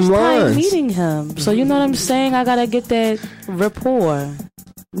Give you them first time lines. meeting him. So you know what I'm saying? I gotta get that rapport.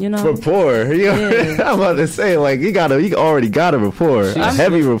 You know? Rapport. I'm about to say, like, he already got a rapport. A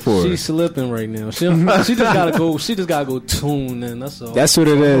heavy rapport. She's slipping right now. She just gotta go. She just gotta go tune in. That's all. That's what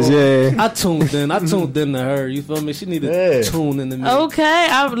it is. Yeah. I tuned in to her. You feel me? She need to tune in to me.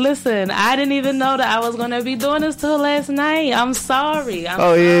 Okay, listen. I didn't even know that I was gonna be doing this till last night. I'm sorry.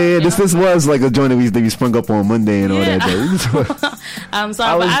 This was like a joint that we sprung up on Monday and all that day. I'm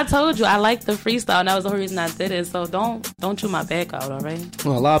sorry, but I told you I like the freestyle, and that was the whole reason I did it. So don't chew my back out, all right?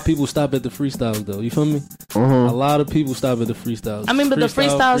 Well, a lot of people stop at the freestyles, though. You feel me? A lot of people stop at the freestyles. I mean, but the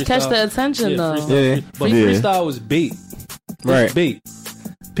freestyles catch the attention, though. Freestyle is bait. Right. It's bait.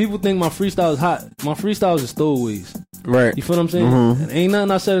 People think my freestyle is hot. My freestyles is stowaways. Right. You feel what I'm saying? And ain't nothing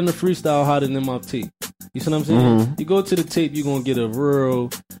I said in the freestyle hotter than my tape. You see what I'm saying? You go to the tape, you're going to get a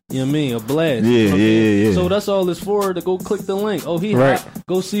real, you know what I mean, a blast. Yeah. So that's all it's for, to go click the link. Oh, he hot.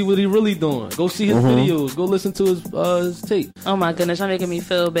 Go see what he really doing. Go see his videos. Go listen to his tape. Oh, my goodness. You're making me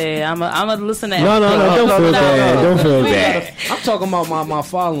feel bad. I'm going to listen to No, don't feel bad. Don't feel bad. I'm talking about my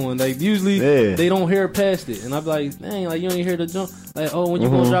following. Like, usually, they don't hear past it. And I be like, dang, like, you ain't hear the jump. Like, oh, when you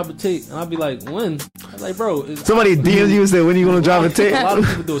going to drop a tape? And I be like, when? I'm like, bro. Somebody DM'd you and said, when you going to drop a tape? A lot of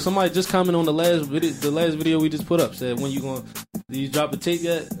people do it. Somebody just commented on the last video we just put up. Said, when did you drop a tape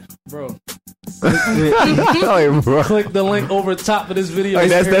yet? Bro. Bro. Click the link over top of this video. Like,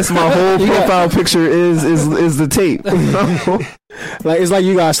 that's my whole profile picture is the tape. Like, it's like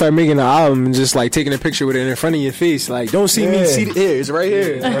you gotta start making an album and just like taking a picture with it in front of your face. Like, don't see me, see here. It's right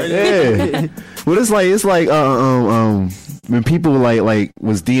here. It's right here. Well, it's like when people like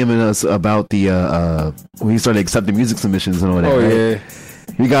was DMing us about the when he started accepting music submissions and all that. Oh right? yeah.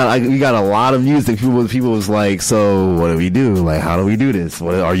 We got a lot of music. People was like, so what do we do? Like, how do we do this?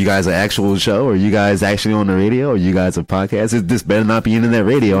 Are you guys an actual show? Are you guys actually on the radio? Are you guys a podcast? This better not be internet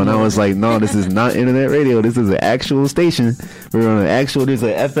radio. And I was like, no, this is not internet radio. This is an actual station. We're on there's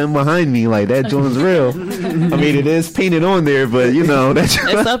an FM behind me. Like, that joint's real. I mean, it is painted on there, but you know, it's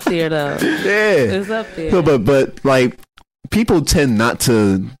up there though. Yeah, it's up there. So, but like, people tend not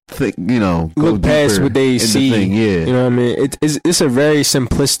to think, look past what they see. Yeah, you know what I mean. It's a very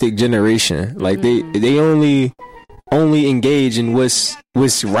simplistic generation. Like they only only engage in what's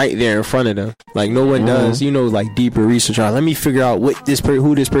right there in front of them. Like no one does, like deeper research. Let me figure out what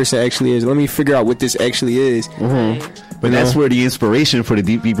who this person actually is. Let me figure out what this actually is. But that's where the inspiration for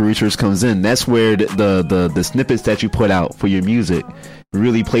the deeper research comes in. That's where the snippets that you put out for your music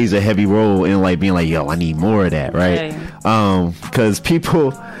really plays a heavy role in like being like, yo, I need more of that, right? Because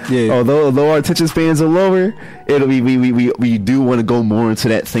people, although our attention spans are lower, we do want to go more into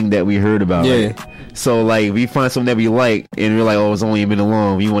that thing that we heard about. Right? So like we find something that we like and we're like, oh, it's only a minute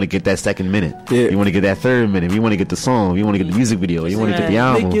long. We want to get that second minute. We want to get that third minute. We want to get the song. We want to get the music video. You want to get the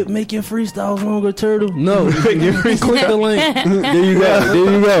album. Make your freestyles longer, Turtle. No, click the link. There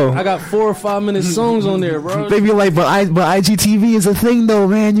you go. I got 4 or 5 minute songs on there, bro. They be like, but IGTV is a thing though,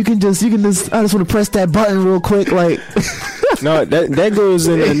 man. You can just I just want to press that button real quick, like. No, that goes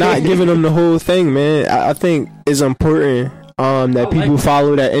into not giving them the whole thing, man. I think it's important. That people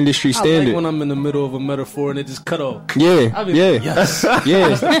follow that industry standard. I like when I'm in the middle of a metaphor and it just cut off. Yes. That's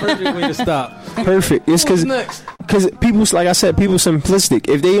the perfect way to stop. Perfect. It's because people, like I said, people simplistic.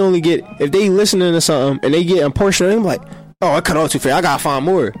 If they listening to something and they get a portion of them, like, oh, I cut off too fast. I gotta find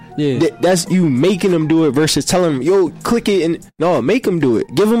more. That's you making them do it versus telling them, yo, click it and no, make them do it.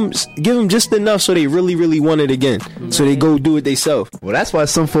 Give them just enough so they really, really want it again. So they go do it themselves. Well, that's why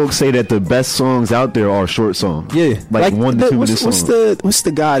some folks say that the best songs out there are short songs. Like 1 to 2 minute songs. What's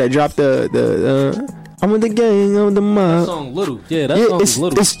the guy that dropped the I'm with the gang of the mob? That song Little. That song is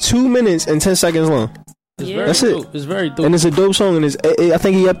Little. It's 2 minutes and 10 seconds long. That's it. It's very dope. And it's a dope song, and I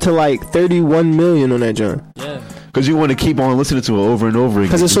think he up to like 31 million on that joint. Because you want to keep on listening to it over and over again.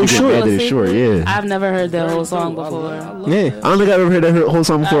 Because it's so short. It's short, I've never heard that whole song before. I don't think I've ever heard that whole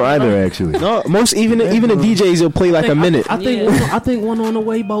song before either, actually. No, even the DJs will play like a minute. I think one on the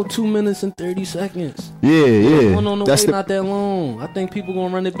way about 2 minutes and 30 seconds. Yeah. One on the way not that long. I think people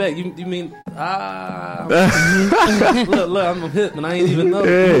gonna run it back. You mean look, I'm hip and I ain't even know.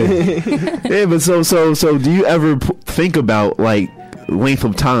 But so do you ever think about like length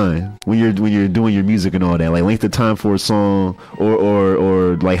of time when you're doing your music and all that, like length of time for a song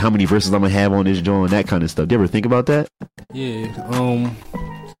or like how many verses I'm gonna have on this joint, that kind of stuff? Do you ever think about that?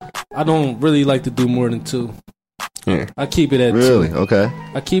 I don't really like to do more than 2. I keep it at 2. Really? Okay.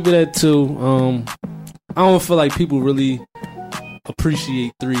 I keep it at 2. I don't feel like people really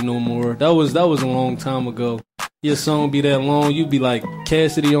appreciate 3 no more. That was a long time ago. Your song be that long, you be like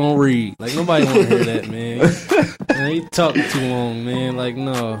Cassidy on Reed. Like nobody want to hear that, man. You talk too long, man. Like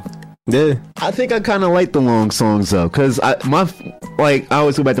no. Yeah, I think I kind of like the long songs though, because I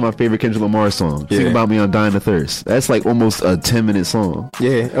always go back to my favorite Kendrick Lamar song, "Think About Me" on "Dying of Thirst." That's like almost a 10-minute song.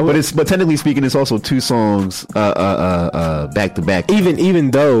 But technically speaking, it's also 2 songs back to back.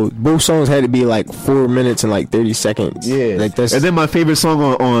 Even though both songs had to be like 4 minutes and like 30 seconds. Like that's. And then my favorite song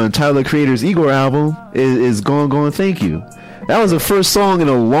on Tyler the Creator's Igor album is "Gone Thank You." That was the first song in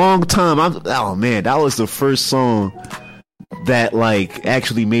a long time. That was the first song that like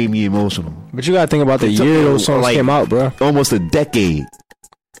actually made me emotional. But you gotta think about the year those songs came out, bro. Almost a decade.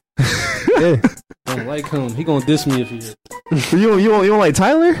 Don't like him. He gonna diss me if he. You don't like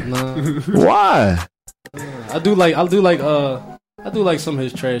Tyler? Nah. Why? I do like some of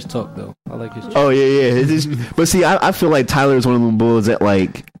his trash talk though. I like his. Oh yeah. But see, I feel like Tyler is one of them bulls that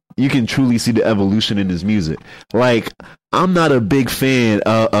like you can truly see the evolution in his music. Like I'm not a big fan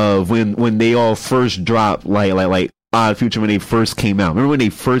of when they all first dropped like Odd Future when they first came out. Remember when they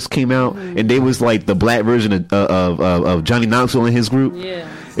first came out and they was like the black version of Johnny Knoxville and his group? Yeah.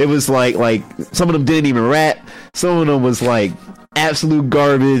 It was like some of them didn't even rap. Some of them was like absolute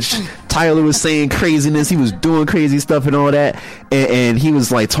garbage. Tyler was saying craziness. He was doing crazy stuff and all that. And he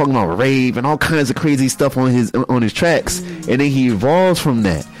was like talking about rave and all kinds of crazy stuff on his tracks. And then he evolves from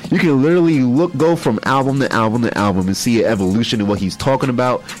that. You can literally go from album to album to album and see an evolution in what he's talking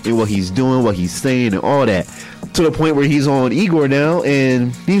about and what he's doing, what he's saying and all that. To the point where he's on Igor now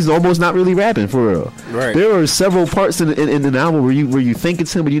and he's almost not really rapping for real. Right. There are several parts in the album where you think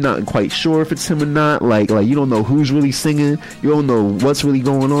it's him but you're not quite sure if it's him or not. Like you don't know who's really singing. You don't know what's really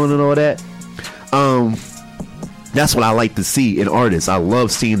going on and all that. That's what I like to see in artists. I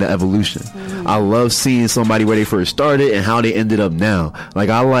love seeing the evolution. I love seeing somebody where they first started and how they ended up now. Like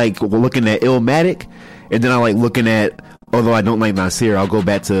I like looking at Illmatic, and then I like looking at, although I don't like Nasir, I'll go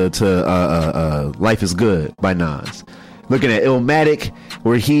back to Life Is Good by Nas. Looking at Illmatic,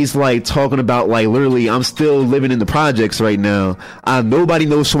 where he's like talking about like literally, I'm still living in the projects right now. Nobody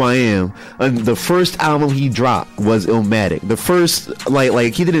knows who I am. And the first album he dropped was Illmatic. The first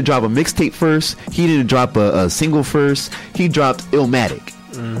like he didn't drop a mixtape first. He didn't drop a single first. He dropped Illmatic.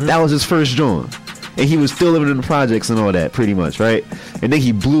 That was his first joint. And he was still living in the projects and all that, pretty much, right? and then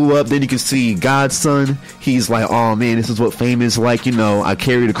he blew up. Then you can see God's Son. He's like, oh man, this is what fame is like. You know, I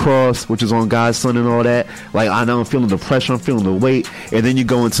carry the cross, which is on God's Son and all that. Like, I know I'm feeling the pressure, I'm feeling the weight. And then you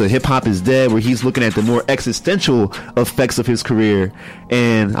go into Hip Hop Is Dead, where he's looking at the more existential effects of his career.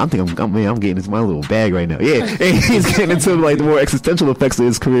 And I'm getting into my little bag right now. Yeah, and he's getting into like the more existential effects of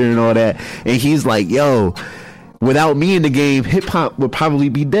his career and all that. And he's like, yo, without me in the game, hip hop would probably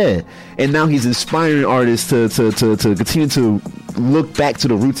be dead. And now he's inspiring artists to continue to look back to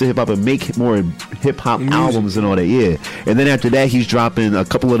the roots of hip hop and make more hip hop albums and all that. Yeah. And then after that, he's dropping a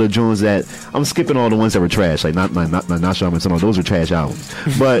couple of the joints that I'm skipping all the ones that were trash, like not Shaman Son. Those were trash albums.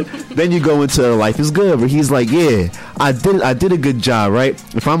 But then you go into Life Is Good, where he's like, yeah, I did a good job, right?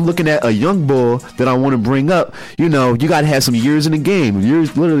 If I'm looking at a young bull that I want to bring up, you know, you got to have some years in the game.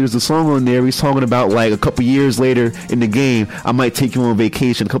 Literally, there's a song on there. He's talking about like a couple years later in the game, I might take you on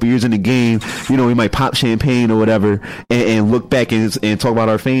vacation. A couple years in the game, you know, we might pop champagne or whatever, and look back and talk about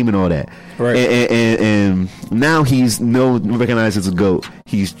our fame and all that. Right. And now he's recognized as a GOAT.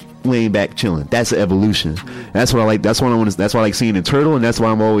 He's laying back, chilling. That's the evolution. That's what I like. That's what I want. That's why I like seeing in Turtle, and that's why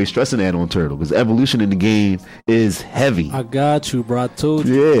I'm always stressing that on Turtle, because evolution in the game is heavy. I got you, bro. I told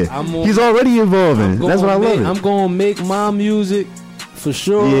you. Yeah, he's already evolving. That's what I love. I'm gonna make my music for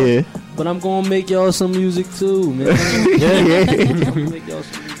sure. Yeah, but I'm gonna make y'all some music too, man. yeah. Make y'all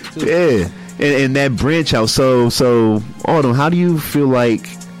some music too. Yeah, and that branch out. So Autumn, how do you feel like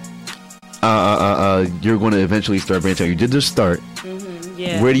you're going to eventually start branching out? You did just start.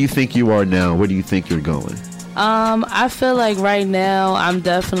 Yeah. Where do you think you are now? Where do you think you're going? I feel like right now I'm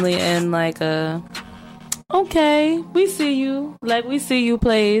definitely in like a okay, we see you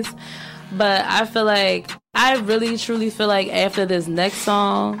plays, but I feel like I really truly feel like after this next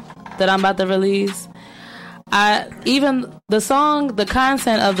song that I'm about to release, the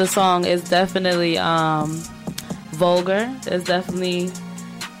content of the song is definitely vulgar. It's definitely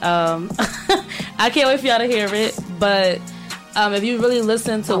I can't wait for y'all to hear it, but if you really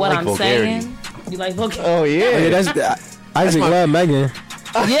listen to what I'm saying, you like vulgarity. Oh yeah, that's Isaac love Megan.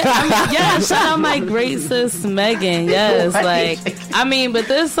 Yeah, shout out my great sis Megan. Yes, but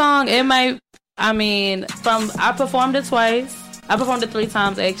this song, I performed it twice. I performed it 3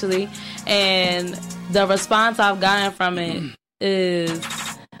 times actually, and the response I've gotten from it is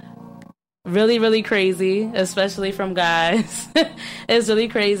really, really crazy, especially from guys. It's really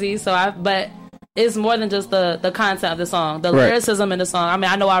crazy. but it's more than just the content of the song, the lyricism in the song. I mean,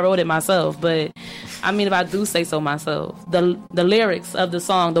 I know I wrote it myself, but I mean, if I do say so myself, the lyrics of the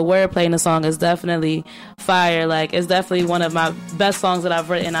song, the wordplay in the song is definitely fire. Like, it's definitely one of my best songs that I've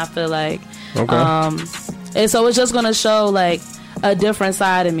written, I feel like. Okay. And so it's just gonna show like a different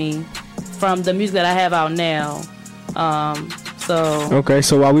side of me from the music that I have out now.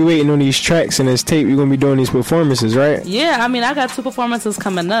 So while we waiting on these tracks and this tape, you're gonna be doing these performances, right? Yeah, I mean, I got 2 performances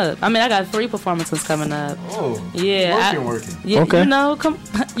coming up. I mean, I got 3 performances coming up. Oh, yeah, working. Yeah, okay. You know,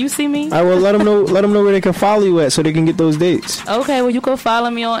 you see me. I will let them know where they can follow you at, so they can get those dates. Okay, well, you can follow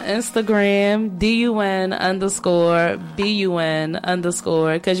me on Instagram, DUN_BUN_,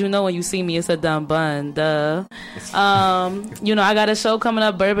 because you know when you see me, it's a dumb bun. Duh. You know, I got a show coming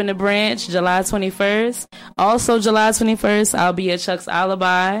up, Bourbon and Branch, July 21st. Also, July 21st, I'll be at Chuck's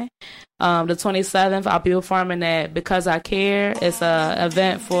Alibi. The 27th, I'll be performing at Because I Care. It's a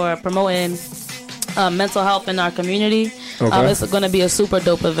event for promoting mental health in our community. Okay. It's going to be a super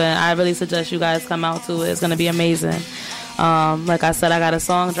dope event. I really suggest you guys come out to it. It's going to be amazing. Like I said, I got a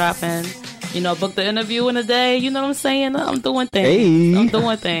song dropping. You know, book the interview in a day. You know what I'm saying? I'm doing things. Hey, I'm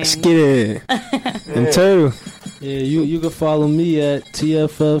doing things. Let's get it. And two. Yeah, you can follow me at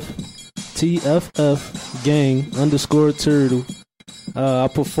TFF gang _turtle. I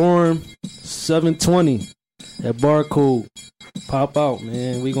perform 720 at Barcode. Pop out,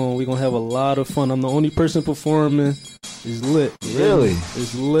 man. We gonna have a lot of fun. I'm the only person performing. It's lit. Really?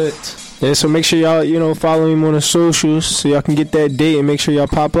 It's lit. Yeah, so make sure y'all, follow him on the socials so y'all can get that date and make sure y'all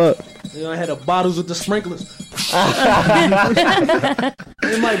pop up. I had the bottles with the sprinklers. It's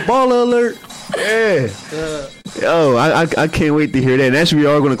my baller alert. Yeah. Yo, I can't wait to hear that. And actually, we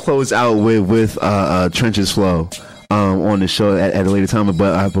are going to close out with Trench's Flow on the show at a later time.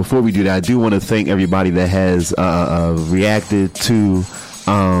 But before we do that, I do want to thank everybody that has reacted to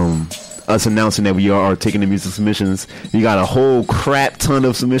us announcing that we are taking the music submissions. You got a whole crap ton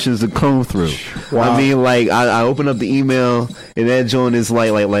of submissions to come through. Wow. I mean, like, I open up the email and that joint is like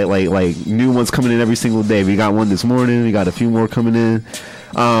new ones coming in every single day. We got one this morning. We got a few more coming in.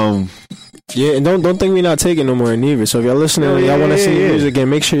 Yeah, and don't think we're not taking no more neither. So if y'all listening and y'all want to send your music again,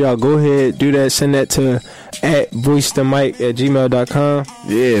 make sure y'all go ahead, do that, send that to @voicethemic@gmail.com.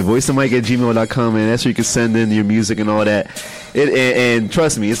 Yeah, voicethemic@gmail.com, and that's where you can send in your music and all that. And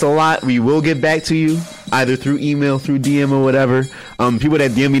trust me, it's a lot. We will get back to you either through email, through DM, or whatever. People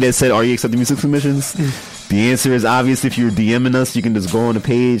that DM me that said, "Are you accepting music submissions?" The answer is obvious. If you're DMing us, you can just go on the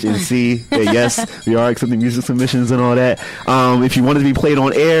page and see that yes, we are accepting music submissions and all that. If you want it to be played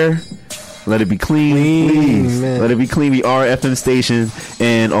on air, let it be clean, please. Man. Let it be clean. We are FM station,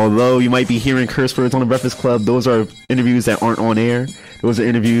 and although you might be hearing curse words on the Breakfast Club, those are interviews that aren't on air. Those are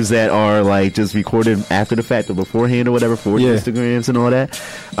interviews that are like just recorded after the fact or beforehand or whatever for Instagrams and all that.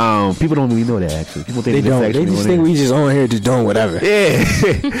 People don't really know that actually. People think they don't. They just think we just on here just doing whatever. Yeah.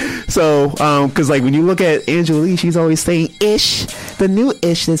 So, because like when you look at Angela Lee, she's always saying "ish," the new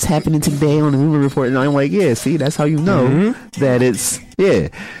 "ish" that's happening today on the Rumor Report, and I'm like, yeah, see, that's how you know that it's. Yeah.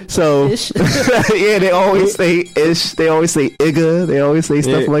 So, yeah, they always say ish. They always say igga. They always say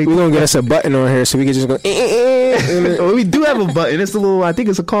stuff like that. We're going to get us a button on here so we can just go, Well, we do have a button. It's a little, I think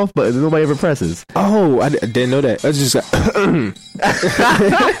it's a cough button that nobody ever presses. Oh, I didn't know that. I just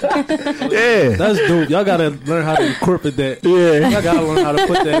yeah. That's dope. Y'all got to learn how to incorporate that. Yeah. Y'all got to learn how to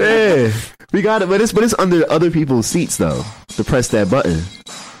put that. Yeah. We got it. But it's under other people's seats, though, to press that button.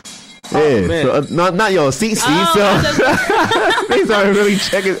 Yeah, so, not your seat. So they started really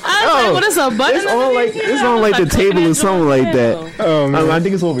checking. What is a button? It's on like the table or something like that. Oh man, I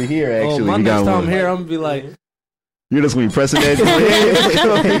think it's over here. Actually, my next time here, I'm gonna be like, you're just gonna be pressing that.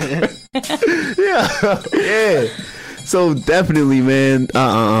 Yeah. So definitely, man.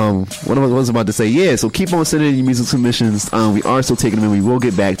 What I was about to say, yeah. So keep on sending your music submissions. We are still taking them in. We will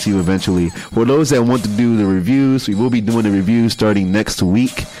get back to you eventually. For those that want to do the reviews, we will be doing the reviews starting next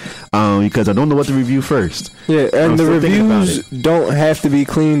week. Because I don't know what to review first. Yeah, and the reviews don't have to be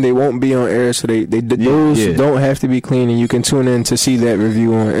clean. They won't be on air, so those don't have to be clean, and you can tune in to see that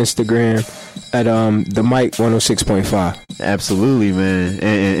review on Instagram at the Mic 106.5. Absolutely, man,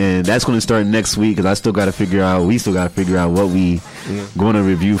 and that's going to start next week because we still got to figure out what we going to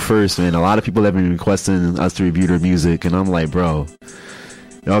review first, man. A lot of people have been requesting us to review their music, and I'm like, bro,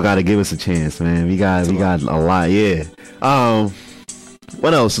 y'all got to give us a chance, man. We got a lot, yeah.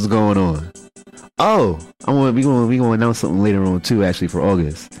 What else is going on? Oh, we gonna announce something later on too. Actually, for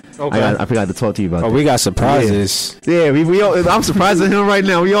August. Okay. I forgot to talk to you about. We got surprises. Yeah, we all, I'm surprising him right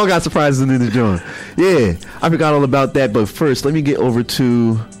now. We all got surprises in the joint. Yeah, I forgot all about that. But first, let me get over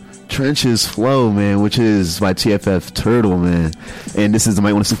to Trench's Flow, man, which is by TFF Turtle, man. And this is the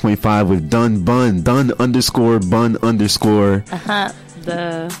Mic 106.5 with Dun Bun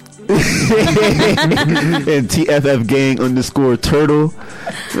and TFF Gang _Turtle.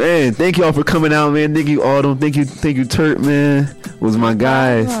 Man, thank y'all for coming out, man. Thank you, Autumn. Thank you, Turt, man. Was my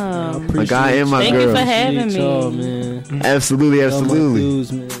guys. My guy and my girl. Thank you for having me. Man. Absolutely.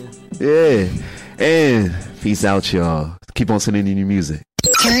 Dudes, man. Yeah. And peace out, y'all. Keep on sending in your music.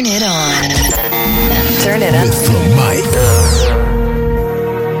 Turn it on. Turn it up. With the mic.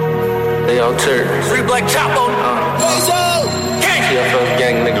 Hey, yo, Turt. Free Black Chapo. TFF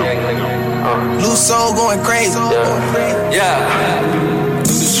gang nigga. Loose soul going crazy. Yeah. Do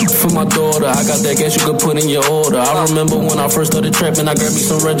this shit for my daughter. I got that gas you could put in your order. I remember when I first started trapping, I grabbed me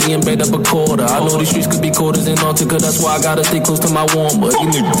some Reggie and baked up a quarter. I know these streets could be quarters and altar, cause that's why I gotta stay close to my warm. But you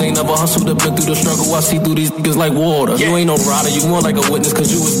niggas ain't never hustled up, been through the struggle. I see through these niggas like water. You ain't no rider, you more like a witness,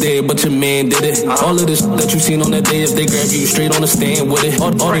 cause you was dead, but your man did it. All of this that you seen on that day, if they grab you straight on the stand with it. All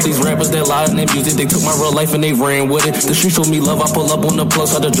of these rappers that lie in their music, they took my real life and they ran with it. The streets showed me love, I pull up on the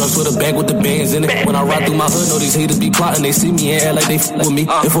plus side of drugs with a bag with the bands in it. When I ride through my hood, know these haters be plotting, they see me and act like they f with me.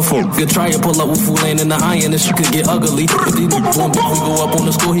 If a fool could try and pull up with full lane in the iron, this shit could get ugly. If these niggas want beef, we go up on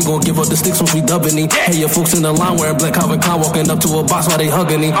the score, he gon' give up the sticks once we dubbing him. Hey, your folks in the line wearing black Calvin Klein, walking up to a box while they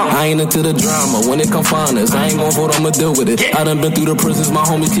hugging him. I ain't into the drama, when it come find us, I ain't gon' vote, I'ma deal with it. I done been through the prisons, my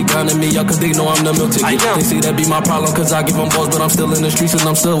homies keep gunning me up, cause they know I'm the mill ticket. They say that be my problem, cause I give them balls, but I'm still in the streets and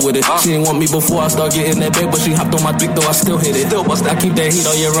I'm still with it. She ain't want me before I start getting that bag, but she hopped on my dick, though I still hit it. I keep that heat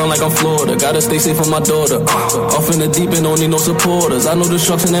all year round like I'm Florida, gotta stay safe for my daughter. Off in the deep end, don't need no supporters, I know the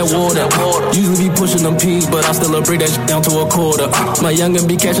sharks in that water. Usually be pushing them peas, but I still break that shit down to a quarter. My youngin'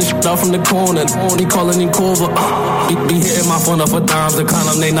 be catching shit out from the corner, only calling him Corver. Be hitting my phone up for dimes, the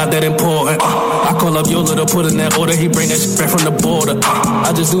condom, they not that important. I call up Yola to put in that order, he bring that shit back from the border.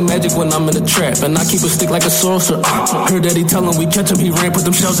 I just do magic when I'm in the trap, and I keep a stick like a sorcerer. Heard that he tell him we catch him, he ran, put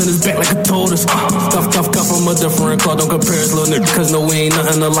them shells in his back like a tortoise. Cuff from a different cloth, don't compare us, little nigga, cause no, we ain't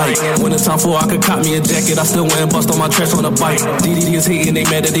nothing alike. When it's time for I could cop me a jacket, I still went and bust on my tracks on a bike. DDD is hating, they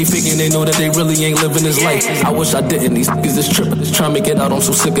mad that they faking, they know that they really ain't living this life. I wish I didn't, these niggas is tripping, just trying to make it out, I'm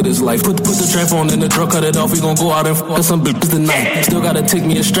so sick of this life. Put the trap on and the drug, cut it off, we gon' go out and fuck some bitches tonight. Still gotta take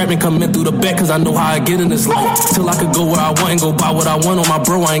me a strap and come in through the back, cause I know how I get in this life. Till I could go where I want and go buy what I want on my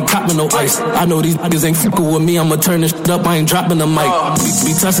bro, I ain't copping no ice. I know these niggas ain't fucking with me, I'ma turn this shit up, I ain't dropping the mic.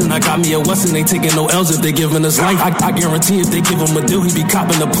 Be touching, I got me a Wesson, ain't taking no L's if they giving us life. I guarantee if they give him a deal, he be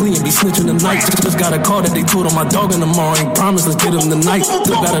copping the plea and be snitching the night. Just got a call that they told on my dog in tomorrow, ain't promised, let's get him tonight.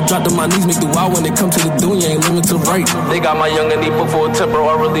 Still gotta drop to my knees, make the wild when it come to the dunya, ain't living to right. They got my young and he booked for a tip, bro,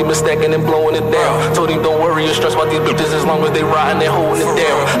 I really been stacking and blowing it down. Told him don't worry or stress about these bitches as long as they riding, they holding it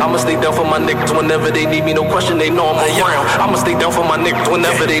down. I'ma stay down for my niggas whenever they need me, no question, they know I'm around. I'ma stay down for my niggas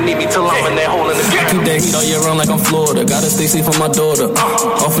whenever they need me till I'm in that hole in the ground. Keep that heat all year round like I'm Florida, gotta stay safe for my daughter.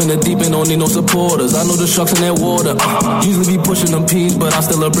 Off in the deep end, don't need no supporters, I know the sharks in that water. Usually be pushing them P's, but I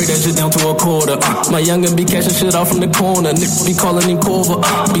still break that shit down to a quarter. My youngin' be cashing shit out from the corner, niggas be calling him Corver.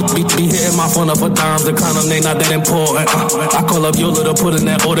 Be hitting my phone up for dimes, the kind of they not that important. I call up Yola to put in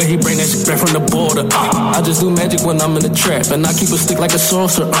that order, he bring that shit back from the border. I just do magic when I'm in the trap, and I keep a stick like a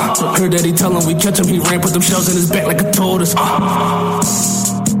sorcerer. Heard that he tell him we catch him, he ran, put them shells in his back like a tortoise.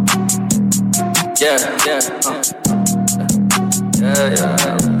 Yeah.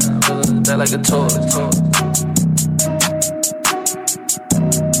 That like a tortoise.